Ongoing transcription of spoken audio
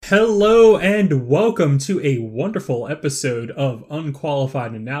Hello and welcome to a wonderful episode of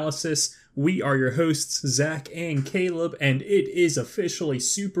Unqualified Analysis. We are your hosts, Zach and Caleb, and it is officially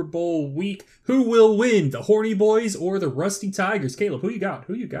Super Bowl week. Who will win, the Horny Boys or the Rusty Tigers? Caleb, who you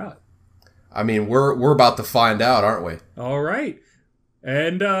got? I mean, we're about to find out, aren't we? All right.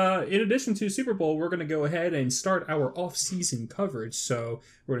 And in addition to Super Bowl, we're going to go ahead and start our off-season coverage. So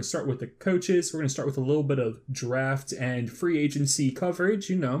we're going to start with the coaches. We're going to start with a little bit of draft and free agency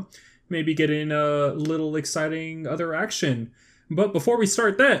coverage, maybe get in a little exciting other action. But before we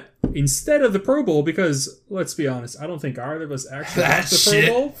start that, instead of the Pro Bowl, because let's be honest, I don't think either of us actually watched the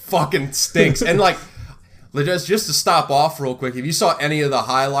Pro Bowl. Fucking stinks. And just to stop off real quick, if you saw any of the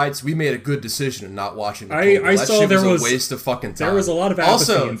highlights, we made a good decision in not watching the Pro Bowl. I saw there was a waste of fucking time. There was a lot of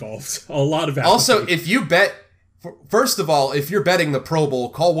apathy involved. A lot of apathy. Also, if you bet, first of all, if you're betting the Pro Bowl,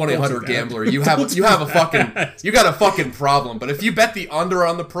 call 1-800-GAMBLER. You got a fucking problem. But if you bet the under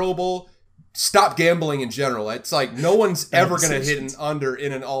on the Pro Bowl, stop gambling in general. It's like no one's ever going to hit an under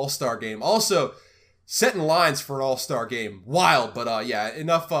in an All-Star game. Also, setting lines for an All-Star game. Wild, but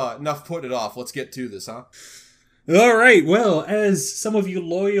enough putting it off. Let's get to this, huh? All right. Well, as some of you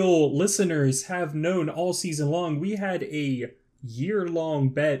loyal listeners have known all season long, we had a year-long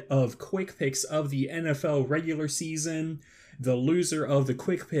bet of quick picks of the NFL regular season. The loser of the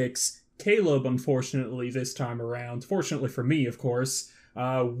quick picks, Caleb, unfortunately, this time around, fortunately for me, of course,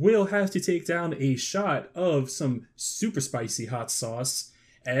 will have to take down a shot of some super spicy hot sauce.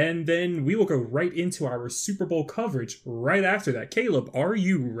 And then we will go right into our Super Bowl coverage right after that. Caleb, are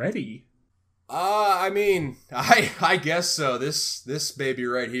you ready? I guess so. This baby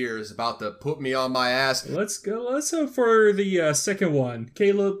right here is about to put me on my ass. Let's go. Let's hope for the second one.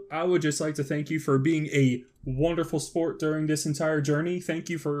 Caleb, I would just like to thank you for being a wonderful sport during this entire journey. Thank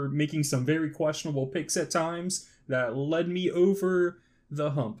you for making some very questionable picks at times that led me over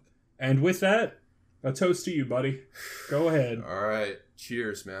the hump. And with that, a toast to you, buddy. Go ahead. All right.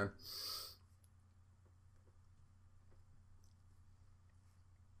 Cheers, man.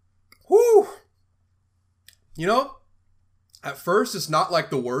 Whew. At first, it's not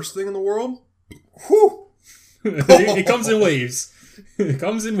like the worst thing in the world. Whew. It comes in waves. It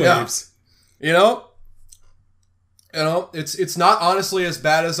comes in waves. Yeah. It's not honestly as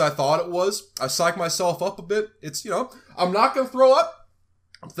bad as I thought it was. I psyched myself up a bit. I'm not going to throw up.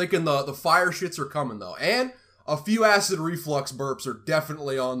 I'm thinking the fire shits are coming, though. And a few acid reflux burps are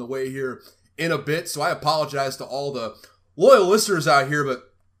definitely on the way here in a bit, so I apologize to all the loyal listeners out here,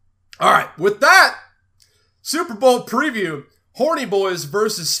 but all right, with that, Super Bowl preview, Horny Boys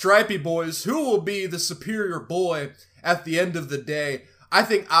versus Stripey Boys, who will be the superior boy at the end of the day? I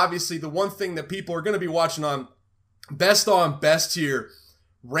think, obviously, the one thing that people are going to be watching on best here,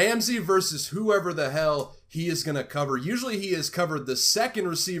 Ramsey versus whoever the hell he is going to cover. Usually he has covered the second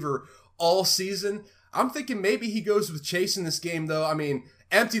receiver all season. I'm thinking maybe he goes with Chase in this game, though. I mean,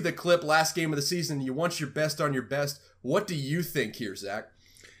 empty the clip, last game of the season. You want your best on your best. What do you think here, Zach?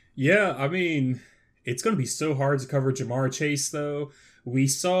 Yeah, I mean, it's going to be so hard to cover Ja'Marr Chase, though. We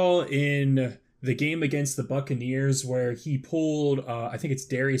saw in the game against the Buccaneers where he pulled, I think it's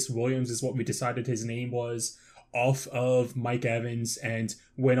Darius Williams is what we decided his name was, off of Mike Evans and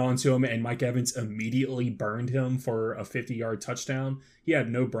went on to him, and Mike Evans immediately burned him for a 50-yard touchdown. He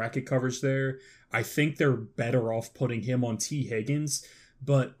had no bracket coverage there. I think they're better off putting him on T. Higgins,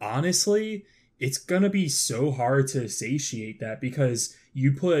 but honestly, it's going to be so hard to satiate that because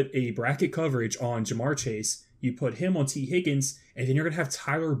you put a bracket coverage on Ja'Marr Chase, you put him on T. Higgins, and then you're going to have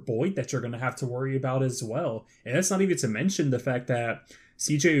Tyler Boyd that you're going to have to worry about as well. And that's not even to mention the fact that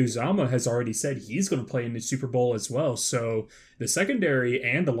CJ Uzomah has already said he's going to play in the Super Bowl as well. So the secondary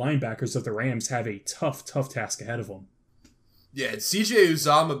and the linebackers of the Rams have a tough task ahead of them. Yeah, CJ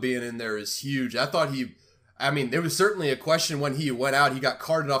Uzomah being in there is huge. I thought there was certainly a question when he went out. He got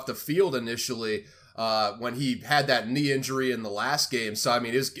carted off the field initially when he had that knee injury in the last game. So,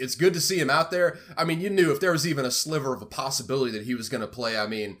 it's good to see him out there. You knew if there was even a sliver of a possibility that he was going to play,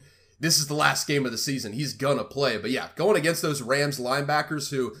 this is the last game of the season. He's going to play. But yeah, going against those Rams linebackers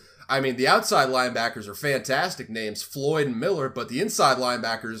who, the outside linebackers are fantastic names, Floyd and Miller, but the inside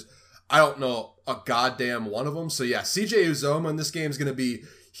linebackers, I don't know a goddamn one of them. So yeah, CJ Uzomah in this game is going to be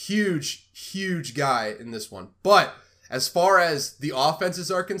huge guy in this one. But as far as the offenses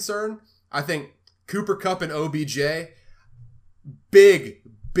are concerned, I think Cooper Kupp and OBJ, big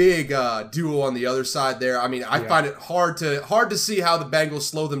duo on the other side there. I find it hard to see how the Bengals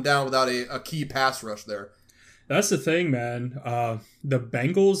slow them down without a key pass rush there. That's the thing, man. The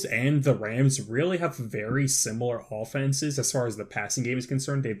Bengals and the Rams really have very similar offenses as far as the passing game is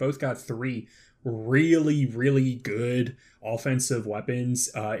concerned. They both got 3 really, really good offensive weapons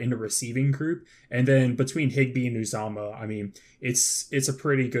in the receiving group. And then between Higbee and Uzama, I mean, it's a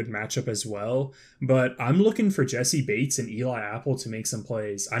pretty good matchup as well. But I'm looking for Jesse Bates and Eli Apple to make some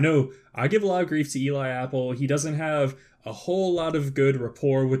plays. I know I give a lot of grief to Eli Apple. He doesn't have a whole lot of good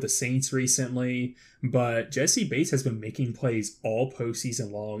rapport with the Saints recently, but Jesse Bates has been making plays all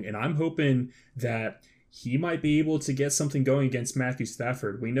postseason long, and I'm hoping that he might be able to get something going against Matthew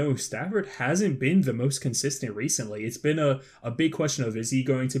Stafford. We know Stafford hasn't been the most consistent recently. It's been a big question of, is he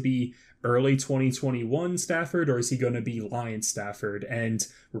going to be early 2021 Stafford or is he going to be Lion Stafford? And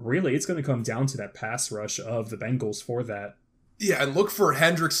really, it's going to come down to that pass rush of the Bengals for that. Yeah, and look for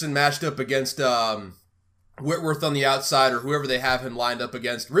Hendrickson matched up against Whitworth on the outside or whoever they have him lined up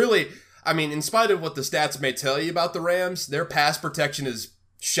against. Really, I mean, in spite of what the stats may tell you about the Rams, their pass protection is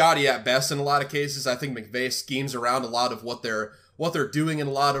shoddy at best in a lot of cases. I think McVay schemes around a lot of what they're doing in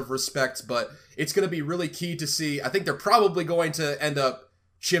a lot of respects, but it's going to be really key to see. I think they're probably going to end up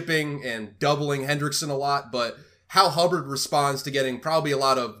chipping and doubling Hendrickson a lot, but how Hubbard responds to getting probably a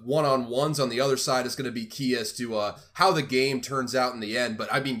lot of one-on-ones on the other side is going to be key as to how the game turns out in the end.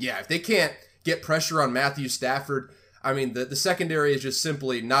 But I mean, yeah, if they can't get pressure on Matthew Stafford, I mean, the secondary is just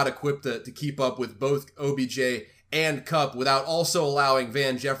simply not equipped to keep up with both OBJ and Kupp without also allowing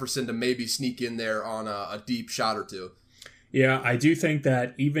Van Jefferson to maybe sneak in there on a deep shot or two. Yeah, I do think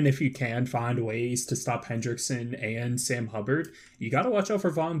that even if you can find ways to stop Hendrickson and Sam Hubbard, you got to watch out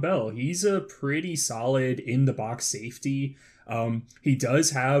for Von Bell. He's a pretty solid in-the-box safety. He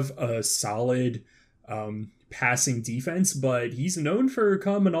does have a solid passing defense, but he's known for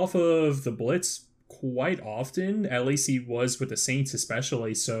coming off of the blitz quite often. At least he was with the Saints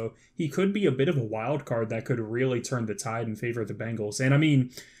especially, so he could be a bit of a wild card that could really turn the tide in favor of the Bengals. And I mean,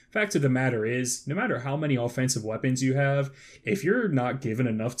 fact of the matter is, no matter how many offensive weapons you have, if you're not given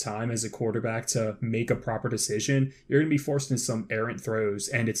enough time as a quarterback to make a proper decision, you're going to be forced into some errant throws,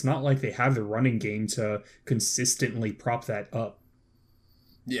 and it's not like they have the running game to consistently prop that up.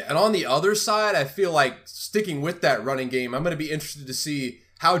 Yeah, and on the other side, I feel like sticking with that running game, I'm going to be interested to see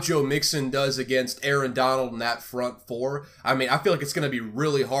how Joe Mixon does against Aaron Donald in that front four. I mean, I feel like it's going to be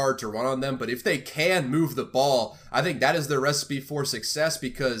really hard to run on them, but if they can move the ball, I think that is their recipe for success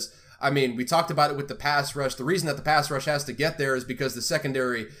because, I mean, we talked about it with the pass rush. The reason that the pass rush has to get there is because the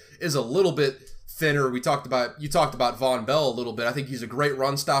secondary is a little bit thinner. You talked about Von Bell a little bit. I think he's a great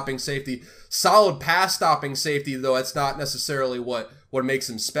run-stopping safety. Solid pass-stopping safety, though that's not necessarily what makes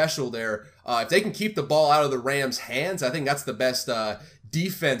him special there. If they can keep the ball out of the Rams' hands, I think that's the best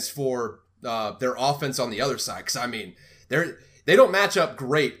defense for their offense on the other side. Because, I mean, they don't match up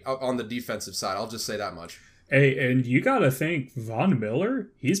great on the defensive side. I'll just say that much. Hey, and you got to think, Von Miller,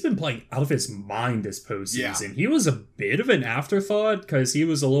 he's been playing out of his mind this postseason. Yeah. He was a bit of an afterthought because he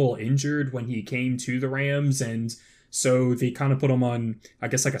was a little injured when he came to the Rams, and so they kind of put him on, I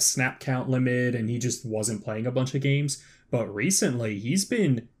guess, like a snap count limit, and he just wasn't playing a bunch of games. But recently, he's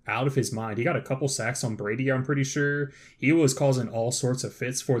been out of his mind. He got a couple sacks on Brady, I'm pretty sure. He was causing all sorts of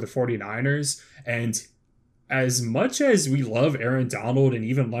fits for the 49ers. And as much as we love Aaron Donald and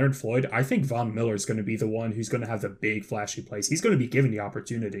even Leonard Floyd, I think Von Miller is going to be the one who's going to have the big flashy plays. He's going to be given the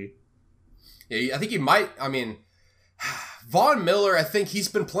opportunity. Yeah, I think he might. I mean, Von Miller, I think he's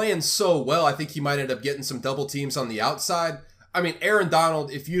been playing so well. I think he might end up getting some double teams on the outside. I mean, Aaron Donald,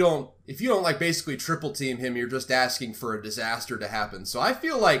 if you don't like basically triple team him, you're just asking for a disaster to happen. So I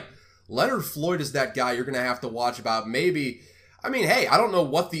feel like Leonard Floyd is that guy you're going to have to watch about. Maybe, I mean, hey, I don't know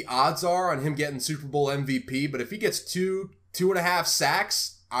what the odds are on him getting Super Bowl MVP, but if he gets 2.5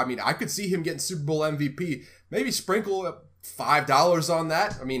 sacks, I mean, I could see him getting Super Bowl MVP. Maybe sprinkle $5 on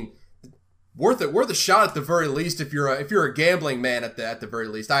that. I mean, worth a shot at the very least if you're a gambling man at the very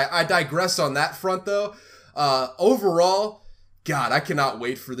least. I digress on that front though. Overall, God, I cannot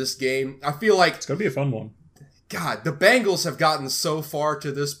wait for this game. I feel like it's going to be a fun one. God, the Bengals have gotten so far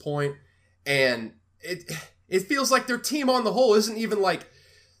to this point, and it feels like their team on the whole isn't even like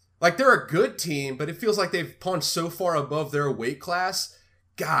they're a good team, but it feels like they've punched so far above their weight class.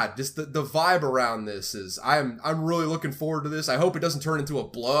 God, just the vibe around this is I'm really looking forward to this. I hope it doesn't turn into a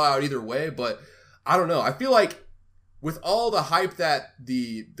blowout either way, but I don't know. I feel like with all the hype that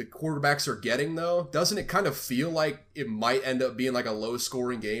the quarterbacks are getting, though, doesn't it kind of feel like it might end up being like a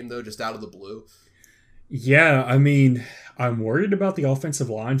low-scoring game, though, just out of the blue? Yeah, I mean, I'm worried about the offensive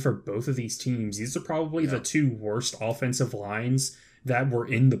line for both of these teams. These are probably the two worst offensive lines that were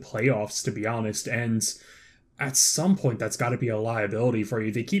in the playoffs, to be honest, and at some point, that's got to be a liability for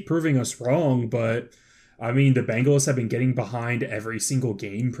you. They keep proving us wrong, but I mean, the Bengals have been getting behind every single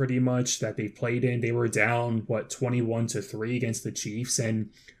game pretty much that they've played in. They were down, 21-3 against the Chiefs, and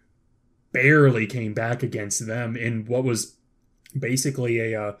barely came back against them in what was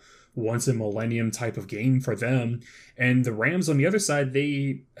basically a once in millennium type of game for them. And the Rams on the other side,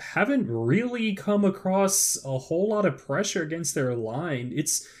 they haven't really come across a whole lot of pressure against their line.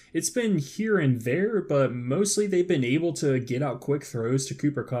 It's been here and there, but mostly they've been able to get out quick throws to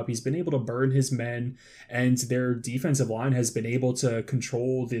Cooper Kupp. He's been able to burn his men, and their defensive line has been able to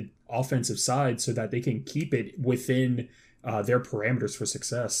control the offensive side so that they can keep it within their parameters for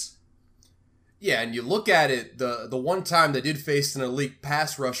success. Yeah, and you look at it, the one time they did face an elite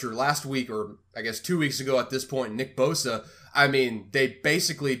pass rusher last week, or I guess 2 weeks ago at this point, Nick Bosa, I mean, they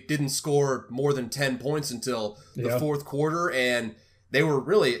basically didn't score more than 10 points until the fourth quarter, and they were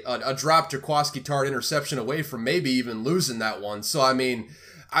really a drop Jaquiski Tartt interception away from maybe even losing that one. So, I mean,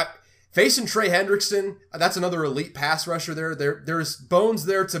 facing Trey Hendrickson, that's another elite pass rusher there. There's bones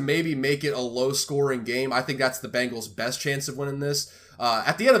there to maybe make it a low-scoring game. I think that's the Bengals' best chance of winning this.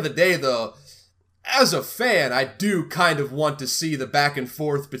 At the end of the day, though, as a fan, I do kind of want to see the back and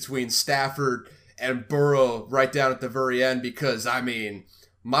forth between Stafford and Burrow right down at the very end because, I mean,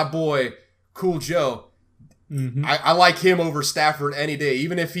 my boy, Cool Joe, I like him over Stafford any day.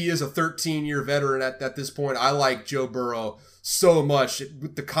 Even if he is a 13-year veteran at this point, I like Joe Burrow so much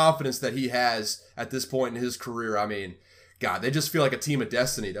with the confidence that he has at this point in his career. I mean, God, they just feel like a team of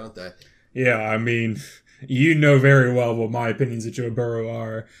destiny, don't they? Yeah, I mean, you know very well what my opinions of Joe Burrow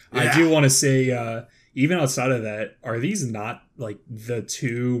are. Yeah. I do want to say, even outside of that, are these not like the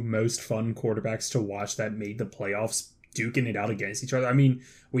two most fun quarterbacks to watch that made the playoffs duking it out against each other? I mean,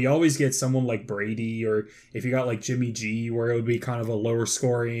 we always get someone like Brady, or if you got like Jimmy G, where it would be kind of a lower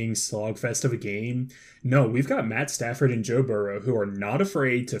scoring slogfest of a game. No, we've got Matt Stafford and Joe Burrow who are not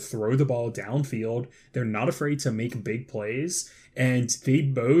afraid to throw the ball downfield. They're not afraid to make big plays, and they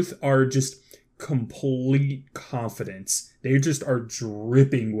both are just complete confidence. They just are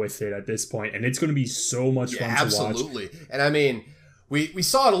dripping with it at this point, and it's going to be so much fun to watch. Absolutely. And I mean, we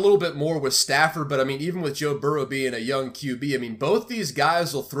saw it a little bit more with Stafford, but I mean, even with Joe Burrow being a young QB, I mean, both these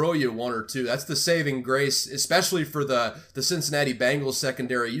guys will throw you one or two. That's the saving grace, especially for the Cincinnati Bengals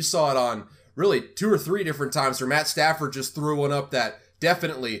secondary. You saw it on really 2 or 3 different times where Matt Stafford just threw one up that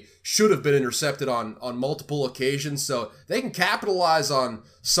definitely should have been intercepted on multiple occasions. So they can capitalize on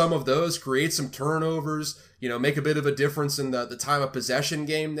some of those, create some turnovers, make a bit of a difference in the time of possession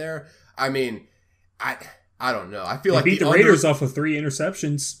game there. I mean, I don't know. I feel like they beat the Raiders off of 3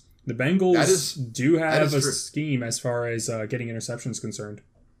 interceptions. The Bengals do have a scheme as far as getting interceptions concerned.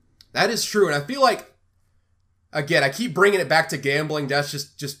 That is true. And I feel like, again, I keep bringing it back to gambling. That's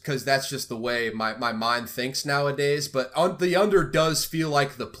just because that's just the way my mind thinks nowadays. But the under does feel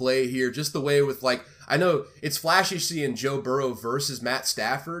like the play here. Just the way with, like, I know it's flashy seeing Joe Burrow versus Matt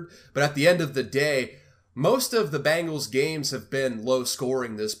Stafford. But at the end of the day, most of the Bengals games have been low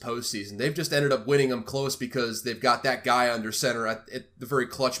scoring this postseason. They've just ended up winning them close because they've got that guy under center at the very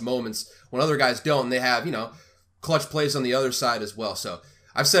clutch moments when other guys don't. And they have, clutch plays on the other side as well. So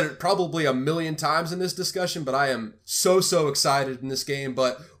I've said it probably a million times in this discussion, but I am so excited in this game.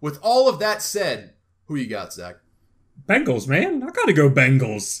 But with all of that said, who you got, Zach? Bengals, man. I gotta go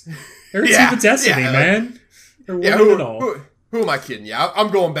Bengals. They're a team of destiny, man. They're winning it all. Who am I kidding? Yeah, I'm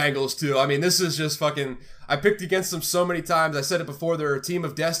going Bengals too. I mean, this is just fucking... I picked against them so many times. I said it before, they're a team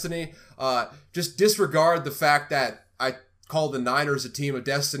of destiny. Just disregard the fact that I called the Niners a team of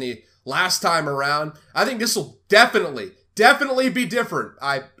destiny last time around. I think this will definitely be different.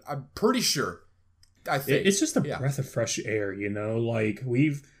 I'm pretty sure. I think. It's just a breath of fresh air,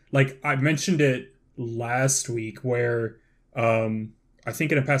 Like, I mentioned it last week where I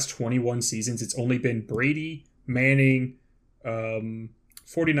think in the past 21 seasons, it's only been Brady, Manning,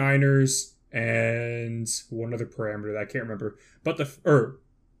 49ers, and one other parameter that I can't remember, but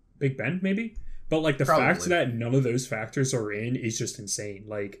Big Ben maybe, but like the fact that none of those factors are in is just insane.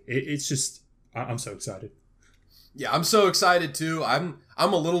 Like it's just, I'm so excited. Yeah, I'm so excited too. I'm a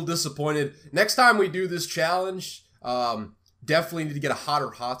little disappointed. Next time we do this challenge, definitely need to get a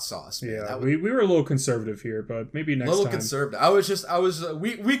hotter hot sauce. Man. Yeah, we were a little conservative here, but maybe next time. A little conservative. I was a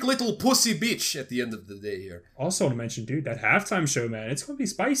weak little pussy bitch at the end of the day here. Also want to mention, dude, that halftime show, man, it's going to be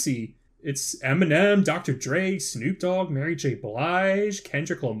spicy. It's Eminem, Dr. Dre, Snoop Dogg, Mary J. Blige,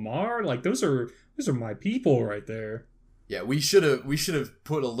 Kendrick Lamar. Like, those are my people right there. Yeah, we should have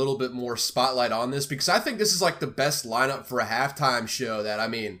put a little bit more spotlight on this because I think this is like the best lineup for a halftime show that, I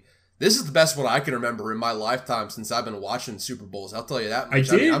mean... This is the best one I can remember in my lifetime since I've been watching Super Bowls. I'll tell you that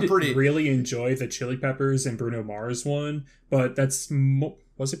much. I'm really enjoy the Chili Peppers and Bruno Mars one, but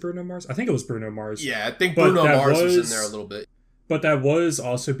was it Bruno Mars? I think it was Bruno Mars. Yeah, I think Bruno Mars was in there a little bit. But that was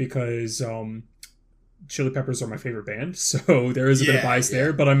also because Chili Peppers are my favorite band, so there is a bit of bias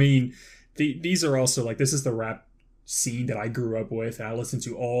there. But I mean, these are also like, this is the rap scene that I grew up with and I listened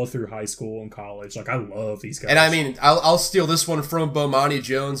to all through high school and college. Like, I love these guys. And I mean, I'll steal this one from Bomani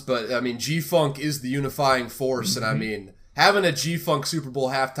Jones, but I mean, G-Funk is the unifying force, and I mean, having a G-Funk Super Bowl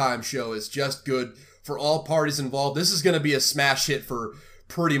halftime show is just good for all parties involved. This is going to be a smash hit for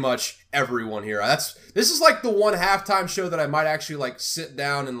pretty much everyone here. This is like the one halftime show that I might actually like sit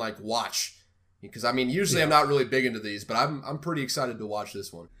down and like watch, because I mean, usually I'm not really big into these, but I'm pretty excited to watch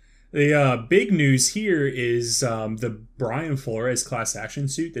this one. The big news here is the Brian Flores class action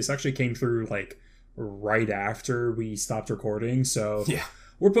suit. This actually came through like right after we stopped recording, so yeah,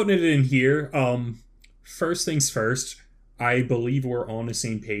 we're putting it in here. First things first, I believe we're on the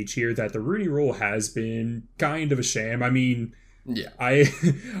same page here that the Rudy Rule has been kind of a sham. I mean, yeah, I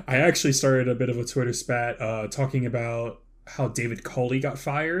actually started a bit of a Twitter spat talking about how David Culley got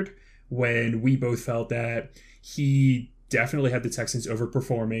fired when we both felt that he definitely had the Texans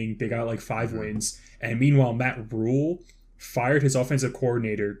overperforming. They got like 5 wins. And meanwhile, Matt Rule fired his offensive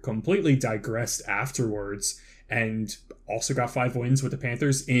coordinator, completely digressed afterwards, and also got 5 wins with the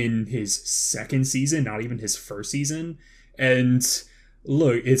Panthers in his second season, not even his first season. And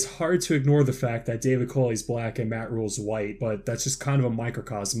look, it's hard to ignore the fact that David Culley's black and Matt Rule's white, but that's just kind of a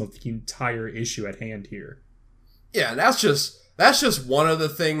microcosm of the entire issue at hand here. Yeah, and that's just one of the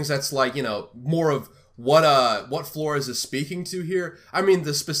things that's like, you know, more of what Flores is speaking to here. I mean,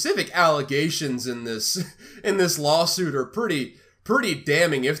 the specific allegations in this lawsuit are pretty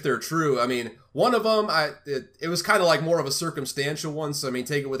damning if they're true. I mean, one of them, it was kind of like more of a circumstantial one, so I mean,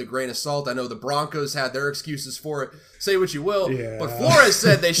 take it with a grain of salt. I know the Broncos had their excuses for it. Say what you will, but Flores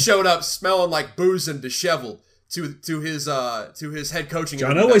said they showed up smelling like booze and disheveled to his head coaching.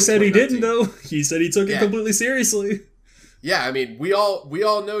 John Elway said he didn't, though. He said he took it completely seriously. Yeah, I mean, we all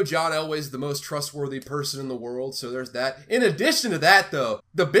know John Elway's the most trustworthy person in the world, so there's that. In addition to that, though,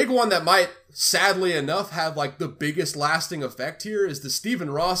 the big one that might, sadly enough, have like the biggest lasting effect here is the Stephen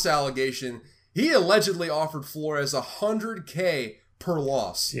Ross allegation. He allegedly offered Flores $100K per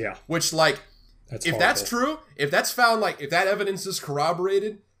loss. Yeah. Which, like, that's true, if that's found, like, if that evidence is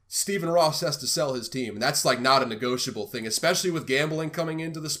corroborated, Stephen Ross has to sell his team. And that's, like, not a negotiable thing, especially with gambling coming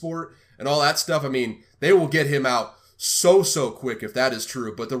into the sport and all that stuff. I mean, they will get him out so quick if that is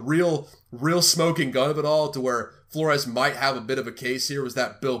true. But the real smoking gun of it all, to where Flores might have a bit of a case here, was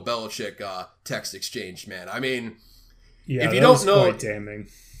that Bill Belichick text exchange, man. I mean, if you don't know, quite damning.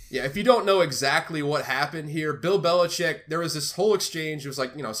 Yeah, if you don't know exactly what happened here, Bill Belichick, there was this whole exchange. It was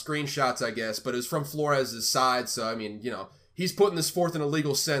like, you know, screenshots, I guess, but it was from Flores' side. So, I mean, you know, he's putting this forth in a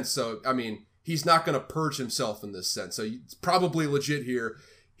legal sense. So, I mean, he's not going to purge himself in this sense. So it's probably legit here.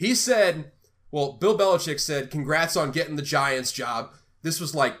 He said, well, Bill Belichick said, congrats on getting the Giants job. This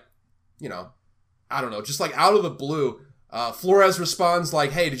was like, you know, I don't know, just like out of the blue. Flores responds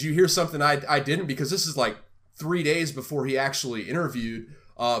like, hey, did you hear something I didn't? Because this is like 3 days before he actually interviewed.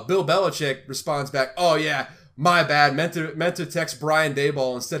 Bill Belichick responds back, oh yeah, my bad, meant to text Brian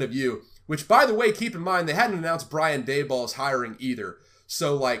Daboll instead of you. Which, by the way, keep in mind, they hadn't announced Brian Daboll's hiring either.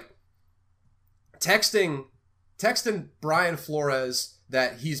 So, like, texting Brian Flores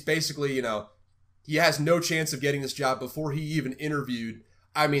that he's basically, you know, he has no chance of getting this job before he even interviewed.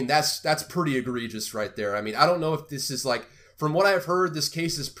 I mean, that's pretty egregious right there. I mean, I don't know if this is like, from what I've heard, this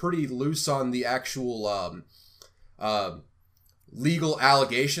case is pretty loose on the actual legal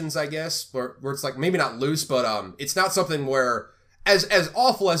allegations, I guess, where it's like maybe not loose, but it's not something where, as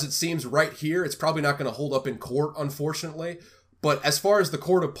awful as it seems right here, it's probably not going to hold up in court, unfortunately. But as far as the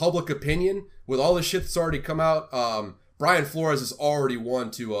court of public opinion, with all the shit that's already come out, Brian Flores has already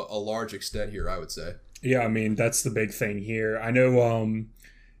won to a large extent here, I would say. Yeah, I mean, that's the big thing here. I know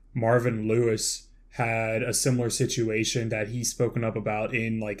Marvin Lewis had a similar situation that he's spoken up about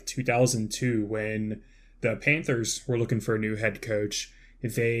in like 2002 when the Panthers were looking for a new head coach.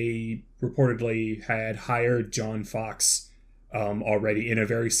 They reportedly had hired John Fox already in a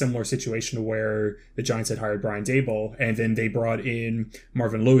very similar situation to where the Giants had hired Brian Daboll, and then they brought in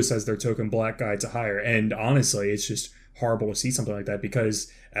Marvin Lewis as their token black guy to hire. And honestly, it's just horrible to see something like that,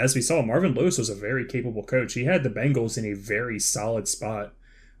 because as we saw, Marvin Lewis was a very capable coach. He had the Bengals in a very solid spot.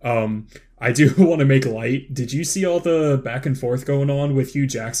 I do want to make light. Did you see all the back and forth going on with Hugh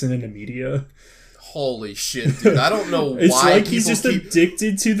Jackson in the media? Holy shit, dude. I don't know why. It's like he's just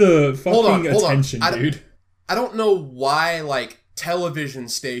addicted to the fucking attention, dude. I don't know why, like, television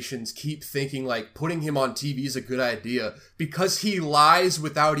stations keep thinking, like, putting him on TV is a good idea, because he lies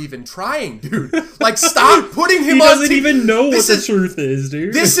without even trying, dude. Like, stop putting him on TV. He doesn't even know what the truth is,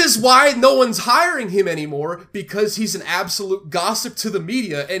 dude. This is why no one's hiring him anymore, because he's an absolute gossip to the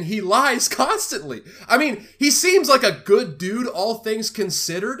media, and he lies constantly. I mean, he seems like a good dude, all things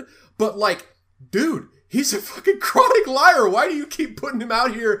considered, But like, dude, he's a fucking chronic liar. Why do you keep putting him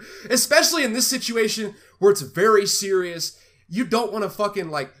out here? Especially in this situation where it's very serious. You don't want to fucking,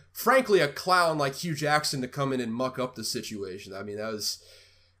 like, frankly, a clown like Hugh Jackson to come in and muck up the situation. I mean, that was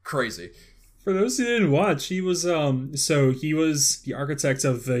crazy. For those who didn't watch, he was he was the architect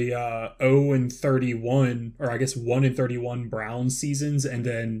of the 0-31, or I guess 1-31 Browns seasons, and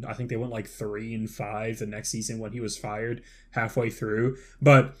then I think they went like 3-5 the next season when he was fired halfway through.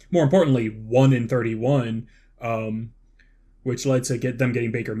 But more importantly, 1-31, which led to them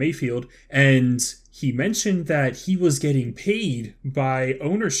getting Baker Mayfield. And he mentioned that he was getting paid by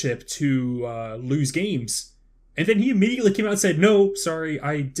ownership to lose games. And then he immediately came out and said, no, sorry,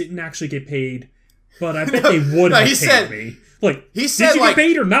 I didn't actually get paid, but I bet they would have paid me. Like, he said, did you get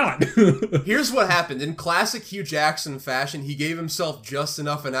paid or not? Here's what happened. In classic Hugh Jackson fashion, he gave himself just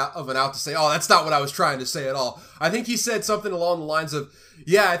enough of an out to say, oh, that's not what I was trying to say at all. I think he said something along the lines of,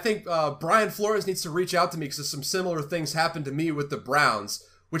 yeah, I think Brian Flores needs to reach out to me because some similar things happened to me with the Browns,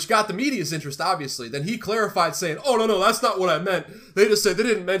 which got the media's interest, obviously. Then he clarified saying, oh, no, that's not what I meant. They just said they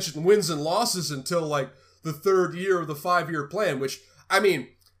didn't mention wins and losses until, like, the third year of the 5-year plan, which, I mean,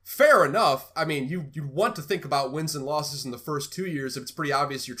 fair enough. I mean, you want to think about wins and losses in the first 2 years if it's pretty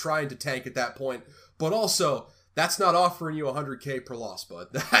obvious you're trying to tank at that point. But also, that's not offering you $100K per loss, bud.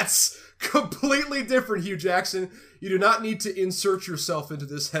 That's completely different, Hugh Jackson. You do not need to insert yourself into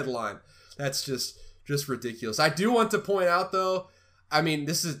this headline. That's just ridiculous. I do want to point out, though, I mean,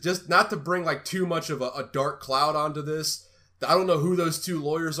 this is just not to bring like too much of a dark cloud onto this. I don't know who those two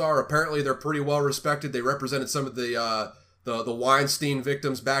lawyers are. Apparently, they're pretty well respected. They represented some of the Weinstein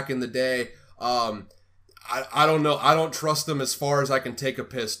victims back in the day. I don't know. I don't trust them as far as I can take a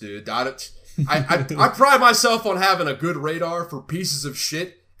piss, dude. I pride myself on having a good radar for pieces of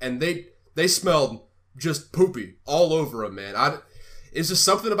shit, and they smelled just poopy all over them, man. It's just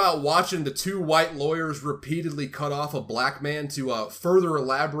something about watching the two white lawyers repeatedly cut off a black man to further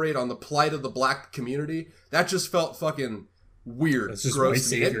elaborate on the plight of the black community. That just felt fucking weird. That's just white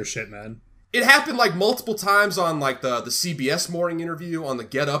savior shit, man. It happened like multiple times on like the CBS morning interview, on the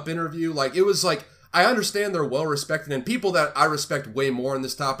Get Up interview. Like, it was like, I understand they're well respected, and people that I respect way more on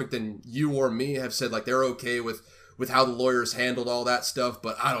this topic than you or me have said like they're okay with how the lawyers handled all that stuff.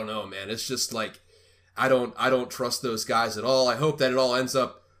 But I don't know, man. It's just like, I don't trust those guys at all. I hope that it all ends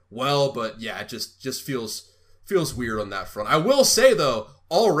up well, but yeah, it just feels weird on that front. I will say though,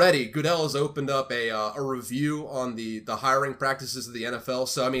 already, Goodell has opened up a review on the hiring practices of the NFL.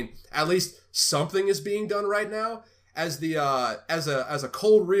 So I mean, at least something is being done right now. As a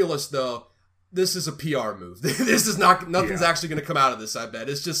cold realist, though, this is a PR move. This is nothing's actually going to come out of this. I bet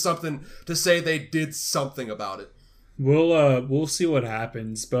it's just something to say they did something about it. We'll see what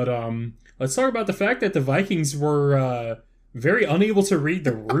happens, but let's talk about the fact that the Vikings were very unable to read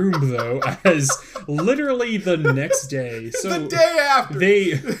the room, though, as literally the next day. So the day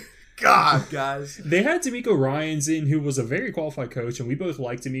after. God, guys. They had DeMeco Ryans in, who was a very qualified coach, and we both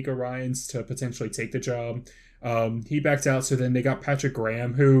liked DeMeco Ryans to potentially take the job. He backed out, so then they got Patrick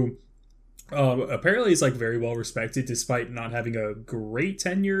Graham, who apparently is like very well respected despite not having a great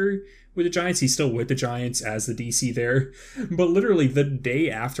tenure with the Giants. He's still with the Giants as the DC there. But literally the day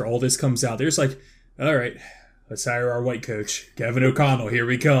after all this comes out, there's like, all right, let's hire our white coach, Kevin O'Connell. Here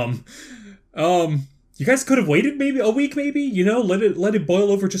we come. You guys could have waited maybe a week, maybe, let it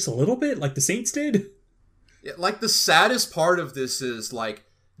boil over just a little bit, like the Saints did. Yeah, like the saddest part of this is like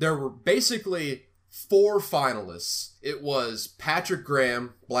there were basically 4 finalists. It was Patrick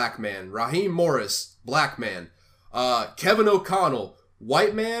Graham, black man; Raheem Morris, black man; Kevin O'Connell,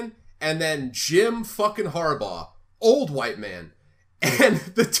 white man; and then Jim fucking Harbaugh, old white man. And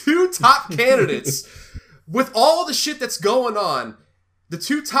the 2 top candidates, with all the shit that's going on, the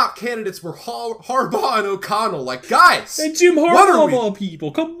 2 top candidates were Harbaugh and O'Connell. Like, guys! And Jim Harbaugh of all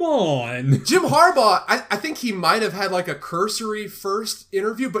people, come on! Jim Harbaugh, I think he might have had like a cursory first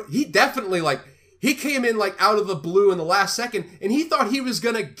interview, but he definitely he came in like out of the blue in the last second, and he thought he was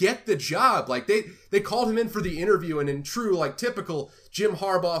gonna get the job. Like, they called him in for the interview, and in true like typical Jim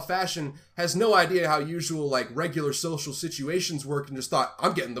Harbaugh fashion, has no idea how usual like regular social situations work, and just thought,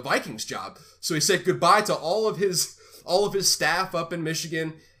 I'm getting the Vikings job. So he said goodbye to all of his staff up in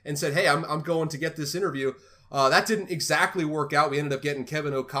Michigan and said, hey, I'm going to get this interview. That didn't exactly work out. We ended up getting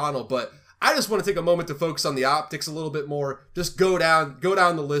Kevin O'Connell, but I just want to take a moment to focus on the optics a little bit more. Just go down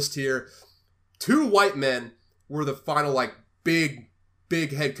the list here. 2 white men were the final like big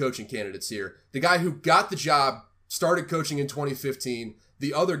head coaching candidates here. The guy who got the job started coaching in 2015.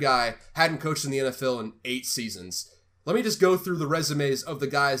 The other guy hadn't coached in the NFL in 8 seasons. Let me just go through the resumes of the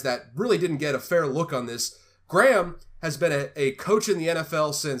guys that really didn't get a fair look on this. Graham has been a coach in the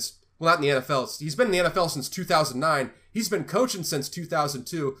NFL since well, not in the NFL. He's been in the NFL since 2009. He's been coaching since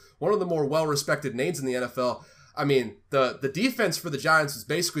 2002. One of the more well-respected names in the NFL. I mean, the defense for the Giants is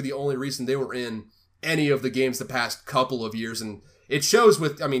basically the only reason they were in any of the games the past couple of years, and it shows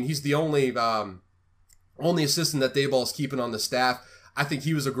with. I mean, he's the only assistant that Daboll's keeping on the staff. I think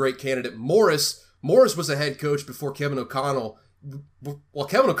he was a great candidate. Morris was a head coach before Kevin O'Connell. While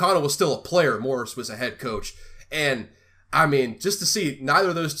Kevin O'Connell was still a player, Morris was a head coach, and I mean, just to see neither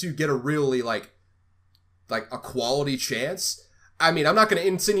of those two get a really like a quality chance. I mean, I'm not going to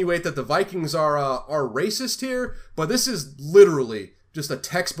insinuate that the Vikings are racist here, but this is literally just a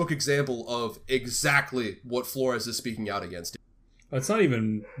textbook example of exactly what Flores is speaking out against. It's not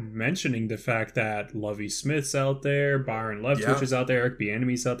even mentioning the fact that Lovie Smith's out there, Byron Leftwich is out there, Eric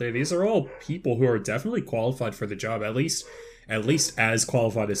Bieniemy's out there. These are all people who are definitely qualified for the job, at least as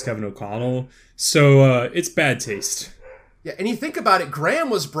qualified as Kevin O'Connell. So it's bad taste. Yeah, and you think about it, Graham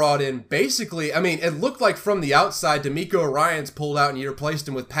was brought in basically, I mean, it looked like from the outside, D'Amico Ryans pulled out and you replaced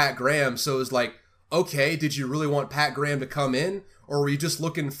him with Pat Graham. So it was like, okay, did you really want Pat Graham to come in? Or were you just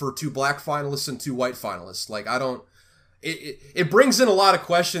looking for 2 black finalists and 2 white finalists? Like, I don't, it brings in a lot of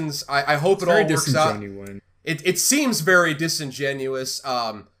questions. I hope it all works out. It seems very disingenuous.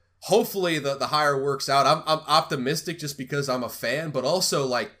 Hopefully the hire works out. I'm optimistic just because I'm a fan, but also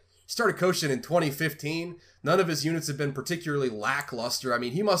like, he started coaching in 2015. None of his units have been particularly lackluster. I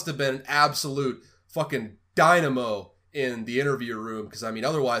mean, he must have been an absolute fucking dynamo in the interview room because, I mean,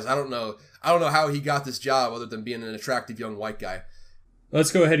 otherwise, I don't know how he got this job other than being an attractive young white guy.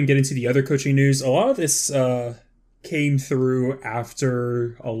 Let's go ahead and get into the other coaching news. A lot of this came through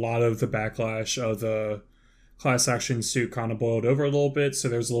after a lot of the backlash of the class action suit kind of boiled over a little bit, so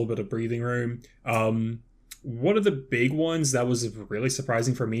there's a little bit of breathing room. One of the big ones that was really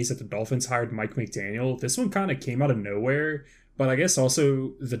surprising for me is that the Dolphins hired Mike McDaniel. This one kind of came out of nowhere, but I guess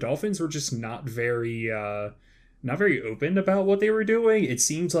also the Dolphins were just not very open about what they were doing. It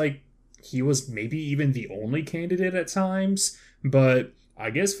seems like he was maybe even the only candidate at times, but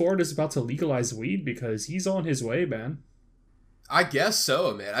I guess Florida's about to legalize weed because he's on his way, man. I guess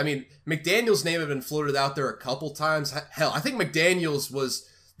so, man. I mean, McDaniel's name had been floated out there a couple times. Hell, I think McDaniel's was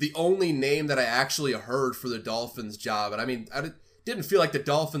the only name that I actually heard for the Dolphins job. And I mean, I didn't feel like the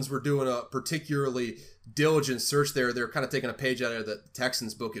Dolphins were doing a particularly diligent search there. They're kind of taking a page out of the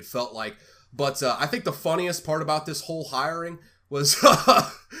Texans book, it felt like. But I think the funniest part about this whole hiring was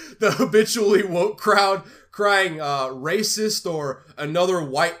the habitually woke crowd crying racist or another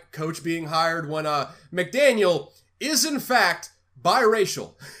white coach being hired when McDaniel is in fact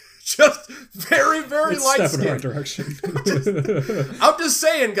biracial. Just very, very light step in the right direction. I'm just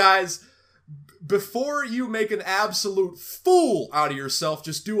saying, guys, before you make an absolute fool out of yourself,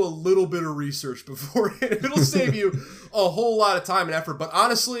 just do a little bit of research beforehand. It'll save you a whole lot of time and effort. But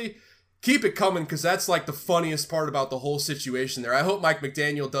honestly, keep it coming because that's like the funniest part about the whole situation there. I hope Mike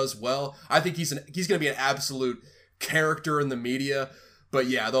McDaniel does well. I think he's going to be an absolute character in the media. But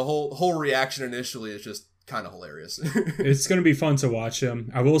yeah, the whole reaction initially is just kind of hilarious. It's going to be fun to watch him.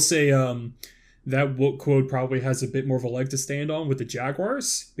 I will say that quote probably has a bit more of a leg to stand on with the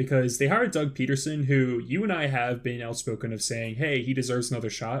Jaguars because they hired Doug Peterson, who you and I have been outspoken of saying, hey, he deserves another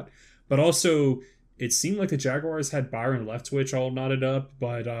shot. But also, it seemed like the Jaguars had Byron Leftwich all knotted up,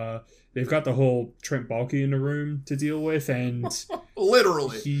 but they've got the whole Trent Baalke in the room to deal with, and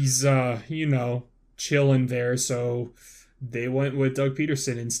literally he's chilling there, so they went with Doug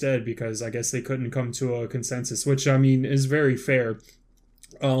Peterson instead because I guess they couldn't come to a consensus, which, I mean, is very fair.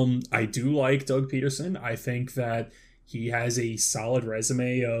 I do like Doug Peterson. I think that he has a solid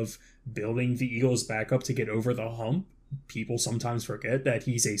resume of building the Eagles back up to get over the hump. People sometimes forget that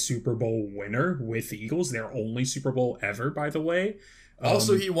he's a Super Bowl winner with the Eagles. Their only Super Bowl ever, by the way.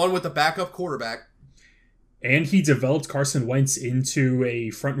 Also, he won with a backup quarterback. And he developed Carson Wentz into a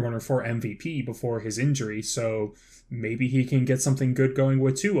frontrunner for MVP before his injury, so maybe he can get something good going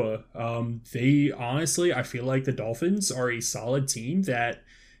with Tua. I feel like the Dolphins are a solid team that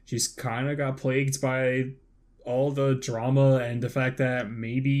just kind of got plagued by all the drama and the fact that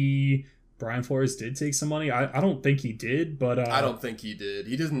maybe Brian Flores did take some money. I don't think he did, but I don't think he did.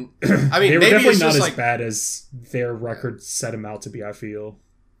 He didn't. I mean, they were maybe definitely it's not just as bad as their record set him out to be, I feel.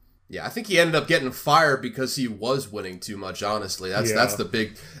 Yeah, I think he ended up getting fired because he was winning too much, honestly. That's the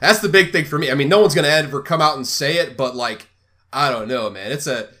big thing for me. I mean, no one's going to ever come out and say it, but like, I don't know, man. It's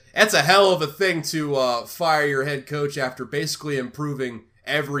a hell of a thing to fire your head coach after basically improving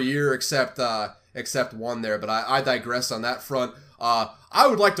every year except one there, but I digress on that front. I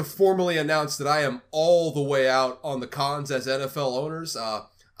would like to formally announce that I am all the way out on the cons as NFL owners.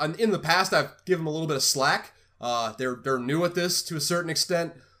 In the past, I've given them a little bit of slack. They're new at this to a certain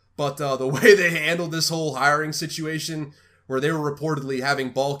extent. but the way they handled this whole hiring situation, where they were reportedly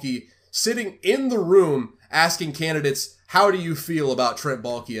having Baalke sitting in the room asking candidates, how do you feel about Trent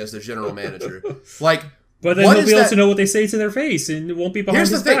Baalke as their general manager? Like, but then they'll be able to know what they say to their face, and it won't be behind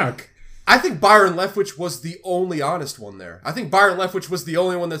his back. I think Byron Leftwich was the only honest one there. I think Byron Leftwich was the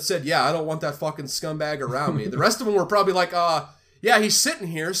only one that said, yeah, I don't want that fucking scumbag around me. The rest of them were probably like, yeah, he's sitting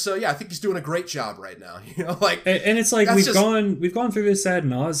here, so yeah, I think he's doing a great job right now. You know, like, and it's like we've gone through this ad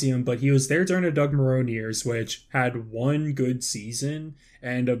nauseum, but he was there during the Doug Marrone years, which had one good season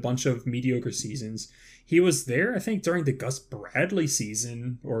and a bunch of mediocre seasons. He was there, I think, during the Gus Bradley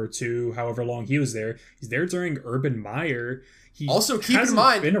season or two, however long he was there. He's there during Urban Meyer. He also, keep in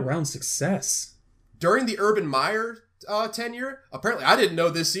mind, been around success during the Urban Meyer tenure. Apparently, I didn't know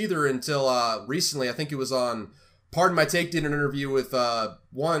this either until recently. I think it was on Pardon My Take did an interview with an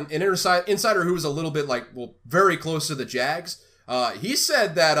insider who was a little bit very close to the Jags. He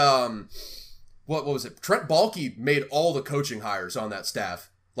said that what was it? Trent Baalke made all the coaching hires on that staff,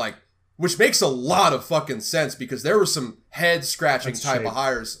 which makes a lot of fucking sense because there were some head scratching type of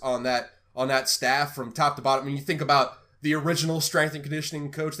hires on that staff from top to bottom. I mean, you think about the original strength and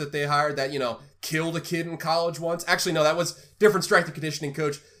conditioning coach that they hired that, killed a kid in college once. Actually, no, that was different strength and conditioning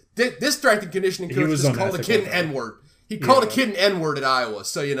coach. This strength and conditioning coach just called a kid an N-word. He called a kid an N-word at Iowa.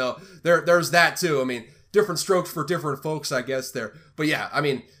 So, there's that too. I mean, different strokes for different folks, I guess, there. But yeah, I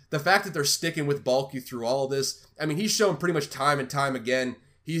mean, the fact that they're sticking with Baalke through all of this, I mean, he's shown pretty much time and time again,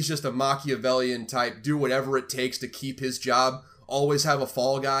 he's just a Machiavellian type, do whatever it takes to keep his job, always have a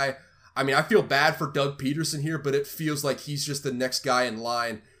fall guy. I mean, I feel bad for Doug Peterson here, but it feels like he's just the next guy in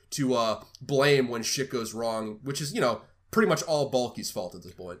line to blame when shit goes wrong, which is, pretty much all Baalke's fault at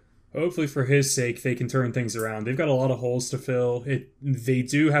this point. Hopefully for his sake, they can turn things around. They've got a lot of holes to fill. They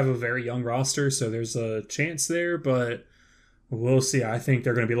do have a very young roster, so there's a chance there, but we'll see. I think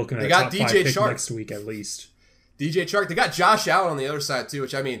they're going to be looking at a top 5 pick next week at least. DJ Chark. They got Josh Allen on the other side too,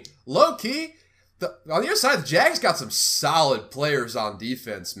 which, I mean, low-key, on the other side, the Jags got some solid players on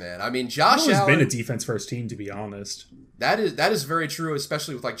defense, man. I mean, Josh Allen... been a defense-first team, to be honest. That is very true,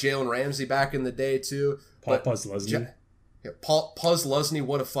 especially with, Jalen Ramsey back in the day, too. Paul Posluszny. Paul Posluszny,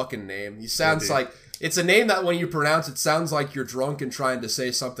 what a fucking name. He sounds like... It's a name that when you pronounce it sounds like you're drunk and trying to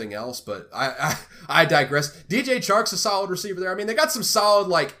say something else, but I digress. DJ Chark's a solid receiver there. I mean, they got some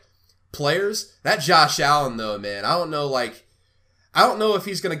solid, players. That Josh Allen, though, man, I don't know if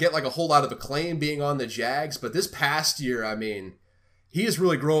he's going to get, a whole lot of acclaim being on the Jags, but this past year, I mean, he is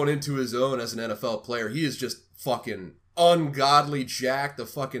really growing into his own as an NFL player. He is just fucking ungodly jacked, the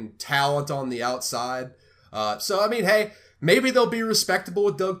fucking talent on the outside. So, I mean, hey, maybe they'll be respectable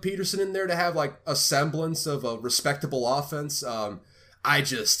with Doug Peterson in there to have, a semblance of a respectable offense. I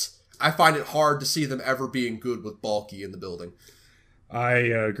find it hard to see them ever being good with Baalke in the building. I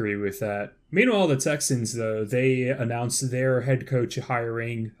agree with that. Meanwhile, the Texans, though, they announced their head coach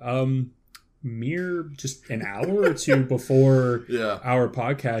hiring just an hour or two before our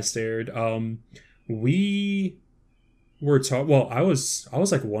podcast aired. We were I was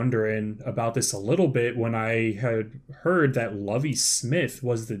wondering about this a little bit when I had heard that Lovie Smith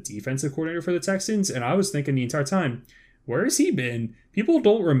was the defensive coordinator for the Texans, and I was thinking the entire time, where has he been? People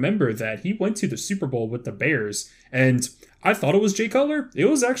don't remember that he went to the Super Bowl with the Bears, and I thought it was Jay Cutler. It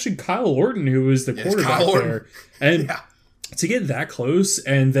was actually Kyle Orton who was the quarterback there. And to get that close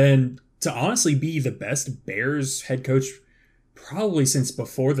and then to honestly be the best Bears head coach probably since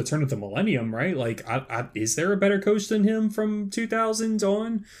before the turn of the millennium, right? Is there a better coach than him from 2000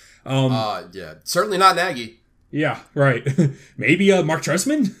 on? Yeah, certainly not Nagy. Yeah, right. Maybe Mark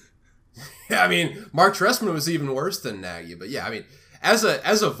Trestman? Yeah, I mean, Mark Trestman was even worse than Nagy, but yeah, I mean, as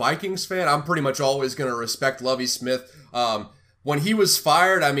a Vikings fan, I'm pretty much always going to respect Lovie Smith. When he was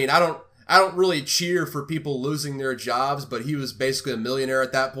fired, I mean, I don't really cheer for people losing their jobs, but he was basically a millionaire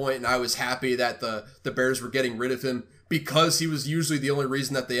at that point, and I was happy that the Bears were getting rid of him because he was usually the only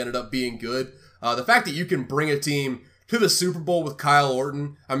reason that they ended up being good. The fact that you can bring a team to the Super Bowl with Kyle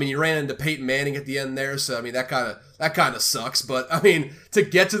Orton, I mean, you ran into Peyton Manning at the end there, so I mean, that kind of sucks. But I mean, to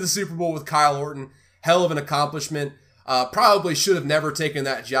get to the Super Bowl with Kyle Orton, hell of an accomplishment. Probably should have never taken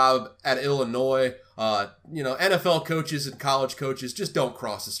that job at Illinois. NFL coaches and college coaches, just don't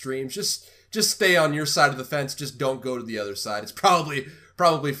cross the streams. Just stay on your side of the fence. Just don't go to the other side. It's probably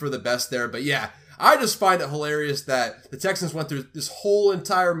for the best there. But yeah, I just find it hilarious that the Texans went through this whole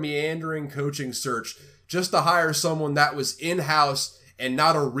entire meandering coaching search just to hire someone that was in-house and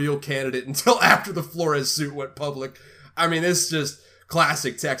not a real candidate until after the Flores suit went public. I mean, it's just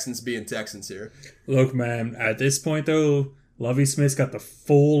classic Texans being Texans here. Look, man, at this point, though, Lovie Smith's got the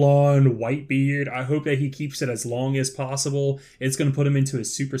full-on white beard. I hope that he keeps it as long as possible. It's going to put him into a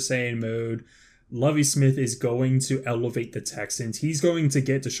Super Saiyan mode. Lovie Smith is going to elevate the Texans. He's going to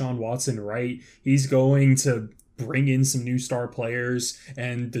get Deshaun Watson right. He's going to bring in some new star players.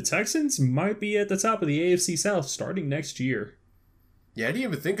 And the Texans might be at the top of the AFC South starting next year. Yeah, I didn't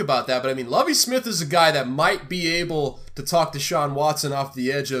even think about that, but I mean, Lovie Smith is a guy that might be able to talk Deshaun Watson off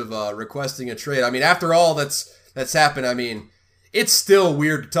the edge of requesting a trade. I mean, after all that's happened, I mean, it's still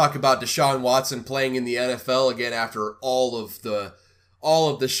weird to talk about Deshaun Watson playing in the NFL again after all of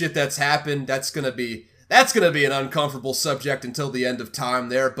the shit that's happened. That's gonna be an uncomfortable subject until the end of time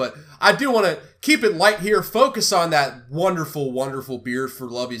there. But I do want to keep it light here, focus on that wonderful, wonderful beard for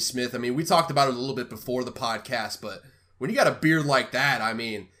Lovie Smith. I mean, we talked about it a little bit before the podcast, but when you got a beard like that, I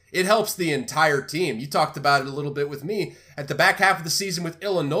mean, it helps the entire team. You talked about it a little bit with me at the back half of the season with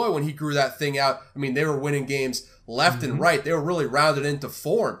Illinois when he grew that thing out. I mean, they were winning games left and right. They were really rounded into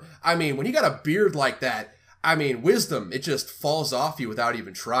form. I mean, when you got a beard like that, I mean, wisdom, it just falls off you without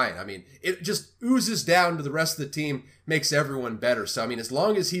even trying. I mean, it just oozes down to the rest of the team, makes everyone better. So, I mean, as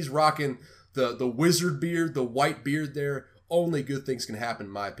long as he's rocking the wizard beard, the white beard there, only good things can happen,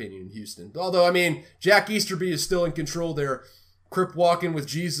 in my opinion, in Houston. Although, I mean, Jack Easterby is still in control there, crip walking with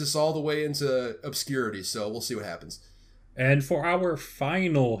Jesus all the way into obscurity. So we'll see what happens. And for our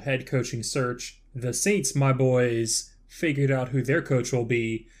final head coaching search, the Saints, my boys, figured out who their coach will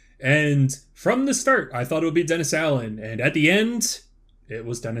be. And from the start, I thought it would be Dennis Allen. And at the end, it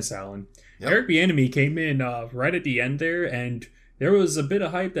was Dennis Allen. Yep. Eric Bieniemy came in right at the end there, and there was a bit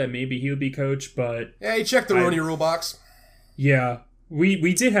of hype that maybe he would be coach, but... Yeah, he checked the Rooney Rule box. Yeah,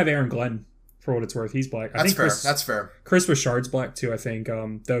 we did have Aaron Glenn, for what it's worth. He's black. That's fair. That's fair. Chris Richard's black too, I think,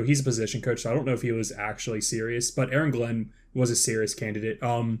 though he's a position coach, so I don't know if he was actually serious, but Aaron Glenn was a serious candidate.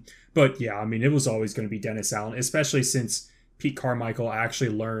 But yeah, I mean, it was always going to be Dennis Allen, especially since Pete Carmichael actually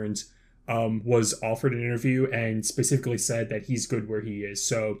learned, was offered an interview and specifically said that he's good where he is.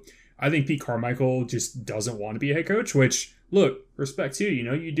 So I think Pete Carmichael just doesn't want to be a head coach, which, look, respect to you. You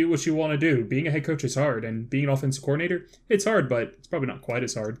know, you do what you want to do. Being a head coach is hard, and being an offensive coordinator, it's hard, but it's probably not quite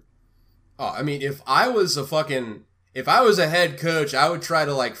as hard. Oh, I mean, if I was a head coach, I would try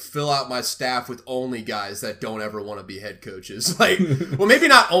to, like, fill out my staff with only guys that don't ever want to be head coaches. Like, well, maybe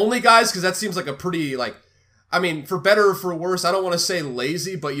not only guys, because that seems like a pretty, like, I mean, for better or for worse, I don't want to say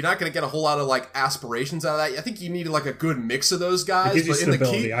lazy, but you're not going to get a whole lot of, like, aspirations out of that. I think you need, like, a good mix of those guys. It gives you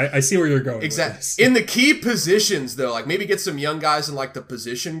stability. I see where you're going. Exactly. In the key positions, though, like, maybe get some young guys in, like, the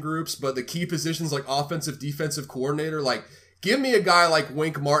position groups, but the key positions, like offensive, defensive coordinator, like, give me a guy like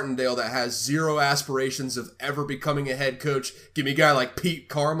Wink Martindale that has zero aspirations of ever becoming a head coach. Give me a guy like Pete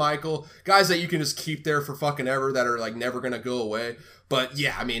Carmichael. Guys that you can just keep there for fucking ever that are, like, never going to go away. But,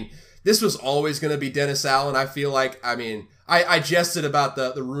 yeah, I mean... This was always going to be Dennis Allen. I feel like, I mean, I jested about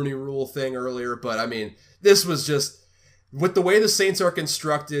the Rooney Rule thing earlier, but I mean, this was just, with the way the Saints are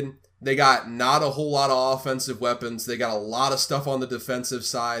constructed, they got not a whole lot of offensive weapons. They got a lot of stuff on the defensive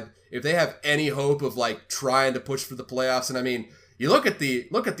side. If they have any hope of, like, trying to push for the playoffs, and I mean, you look at the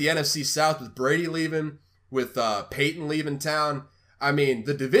NFC South with Brady leaving, with Peyton leaving town. I mean,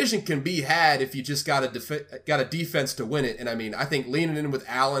 the division can be had if you just got a defense to win it. And I mean, I think leaning in with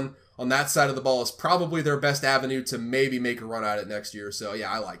Allen on that side of the ball is probably their best avenue to maybe make a run at it next year. So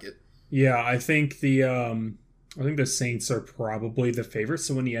yeah, I like it. Yeah, I think the Saints are probably the favorites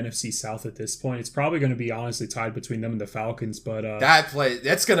to win the NFC South at this point. It's probably going to be honestly tied between them and the Falcons, but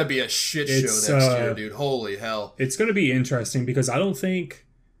that's going to be a shit show next year, dude. Holy hell. It's going to be interesting because I don't think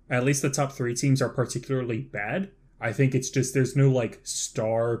at least the top three teams are particularly bad. I think it's just there's no, like,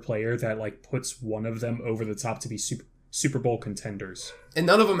 star player that, like, puts one of them over the top to be Super Bowl contenders. And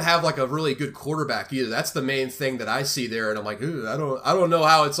none of them have, like, a really good quarterback either. That's the main thing that I see there, and I'm like, ooh, I don't know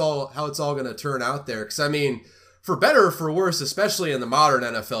how it's all going to turn out there. Because I mean, for better or for worse, especially in the modern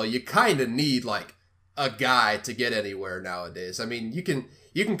NFL, you kind of need, like, a guy to get anywhere nowadays. I mean, you can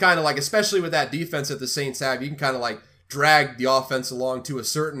kind of, like, especially with that defense that the Saints have, you can kind of, like, drag the offense along to a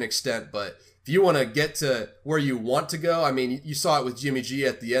certain extent, but if you want to get to where you want to go, I mean, you saw it with Jimmy G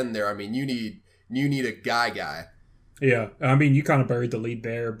at the end there. I mean, you need a guy. Yeah, I mean, you kind of buried the lead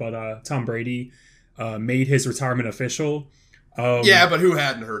there, but Tom Brady made his retirement official. Yeah, but who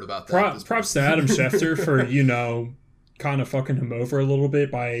hadn't heard about that? Props to Adam Schefter for, kind of fucking him over a little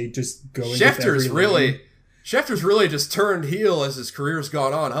bit by just going Schefter's really just turned heel as his career's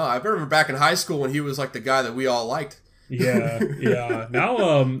gone on, huh? I remember back in high school when he was, like, the guy that we all liked. Yeah.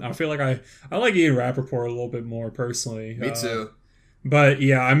 Now, I feel like I like Ian Rappaport a little bit more personally. Me too. But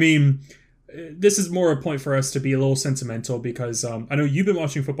yeah, I mean, this is more a point for us to be a little sentimental because I know you've been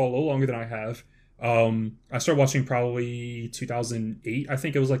watching football a little longer than I have. I started watching probably 2008. I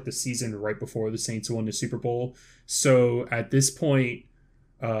think it was like the season right before the Saints won the Super Bowl. So at this point,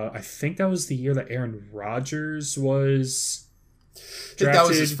 I think that was the year that Aaron Rodgers was I think that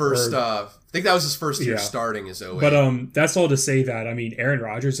was his drafted, first. or- I think that was his first year Yeah. starting as 08. But that's all to say that, I mean, Aaron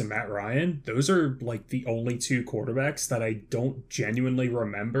Rodgers and Matt Ryan, those are like the only two quarterbacks that I don't genuinely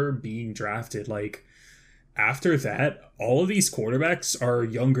remember being drafted. Like, after that, all of these quarterbacks are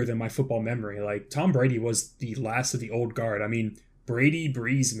younger than my football memory. Like, Tom Brady was the last of the old guard. I mean, Brady,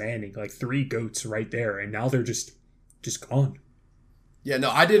 Breeze, Manning, like three goats right there, and now they're just gone. Yeah,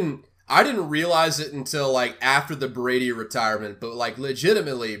 no, I didn't realize it until like after the Brady retirement, but like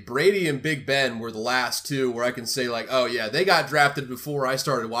legitimately, Brady and Big Ben were the last two where I can say like, oh yeah, they got drafted before I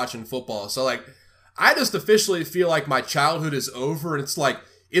started watching football. So like, I just officially feel like my childhood is over, and it's like,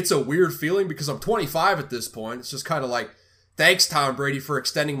 it's a weird feeling because I'm 25 at this point. It's just kind of like, thanks Tom Brady for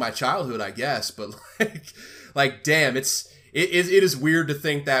extending my childhood, I guess. But like damn, it is weird to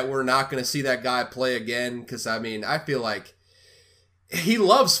think that we're not going to see that guy play again. Because I mean, I feel like he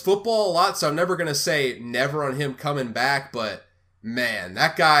loves football a lot, so I'm never going to say never on him coming back, but man,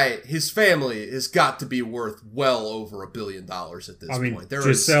 that guy, his family has got to be worth well over $1 billion at this I mean, point.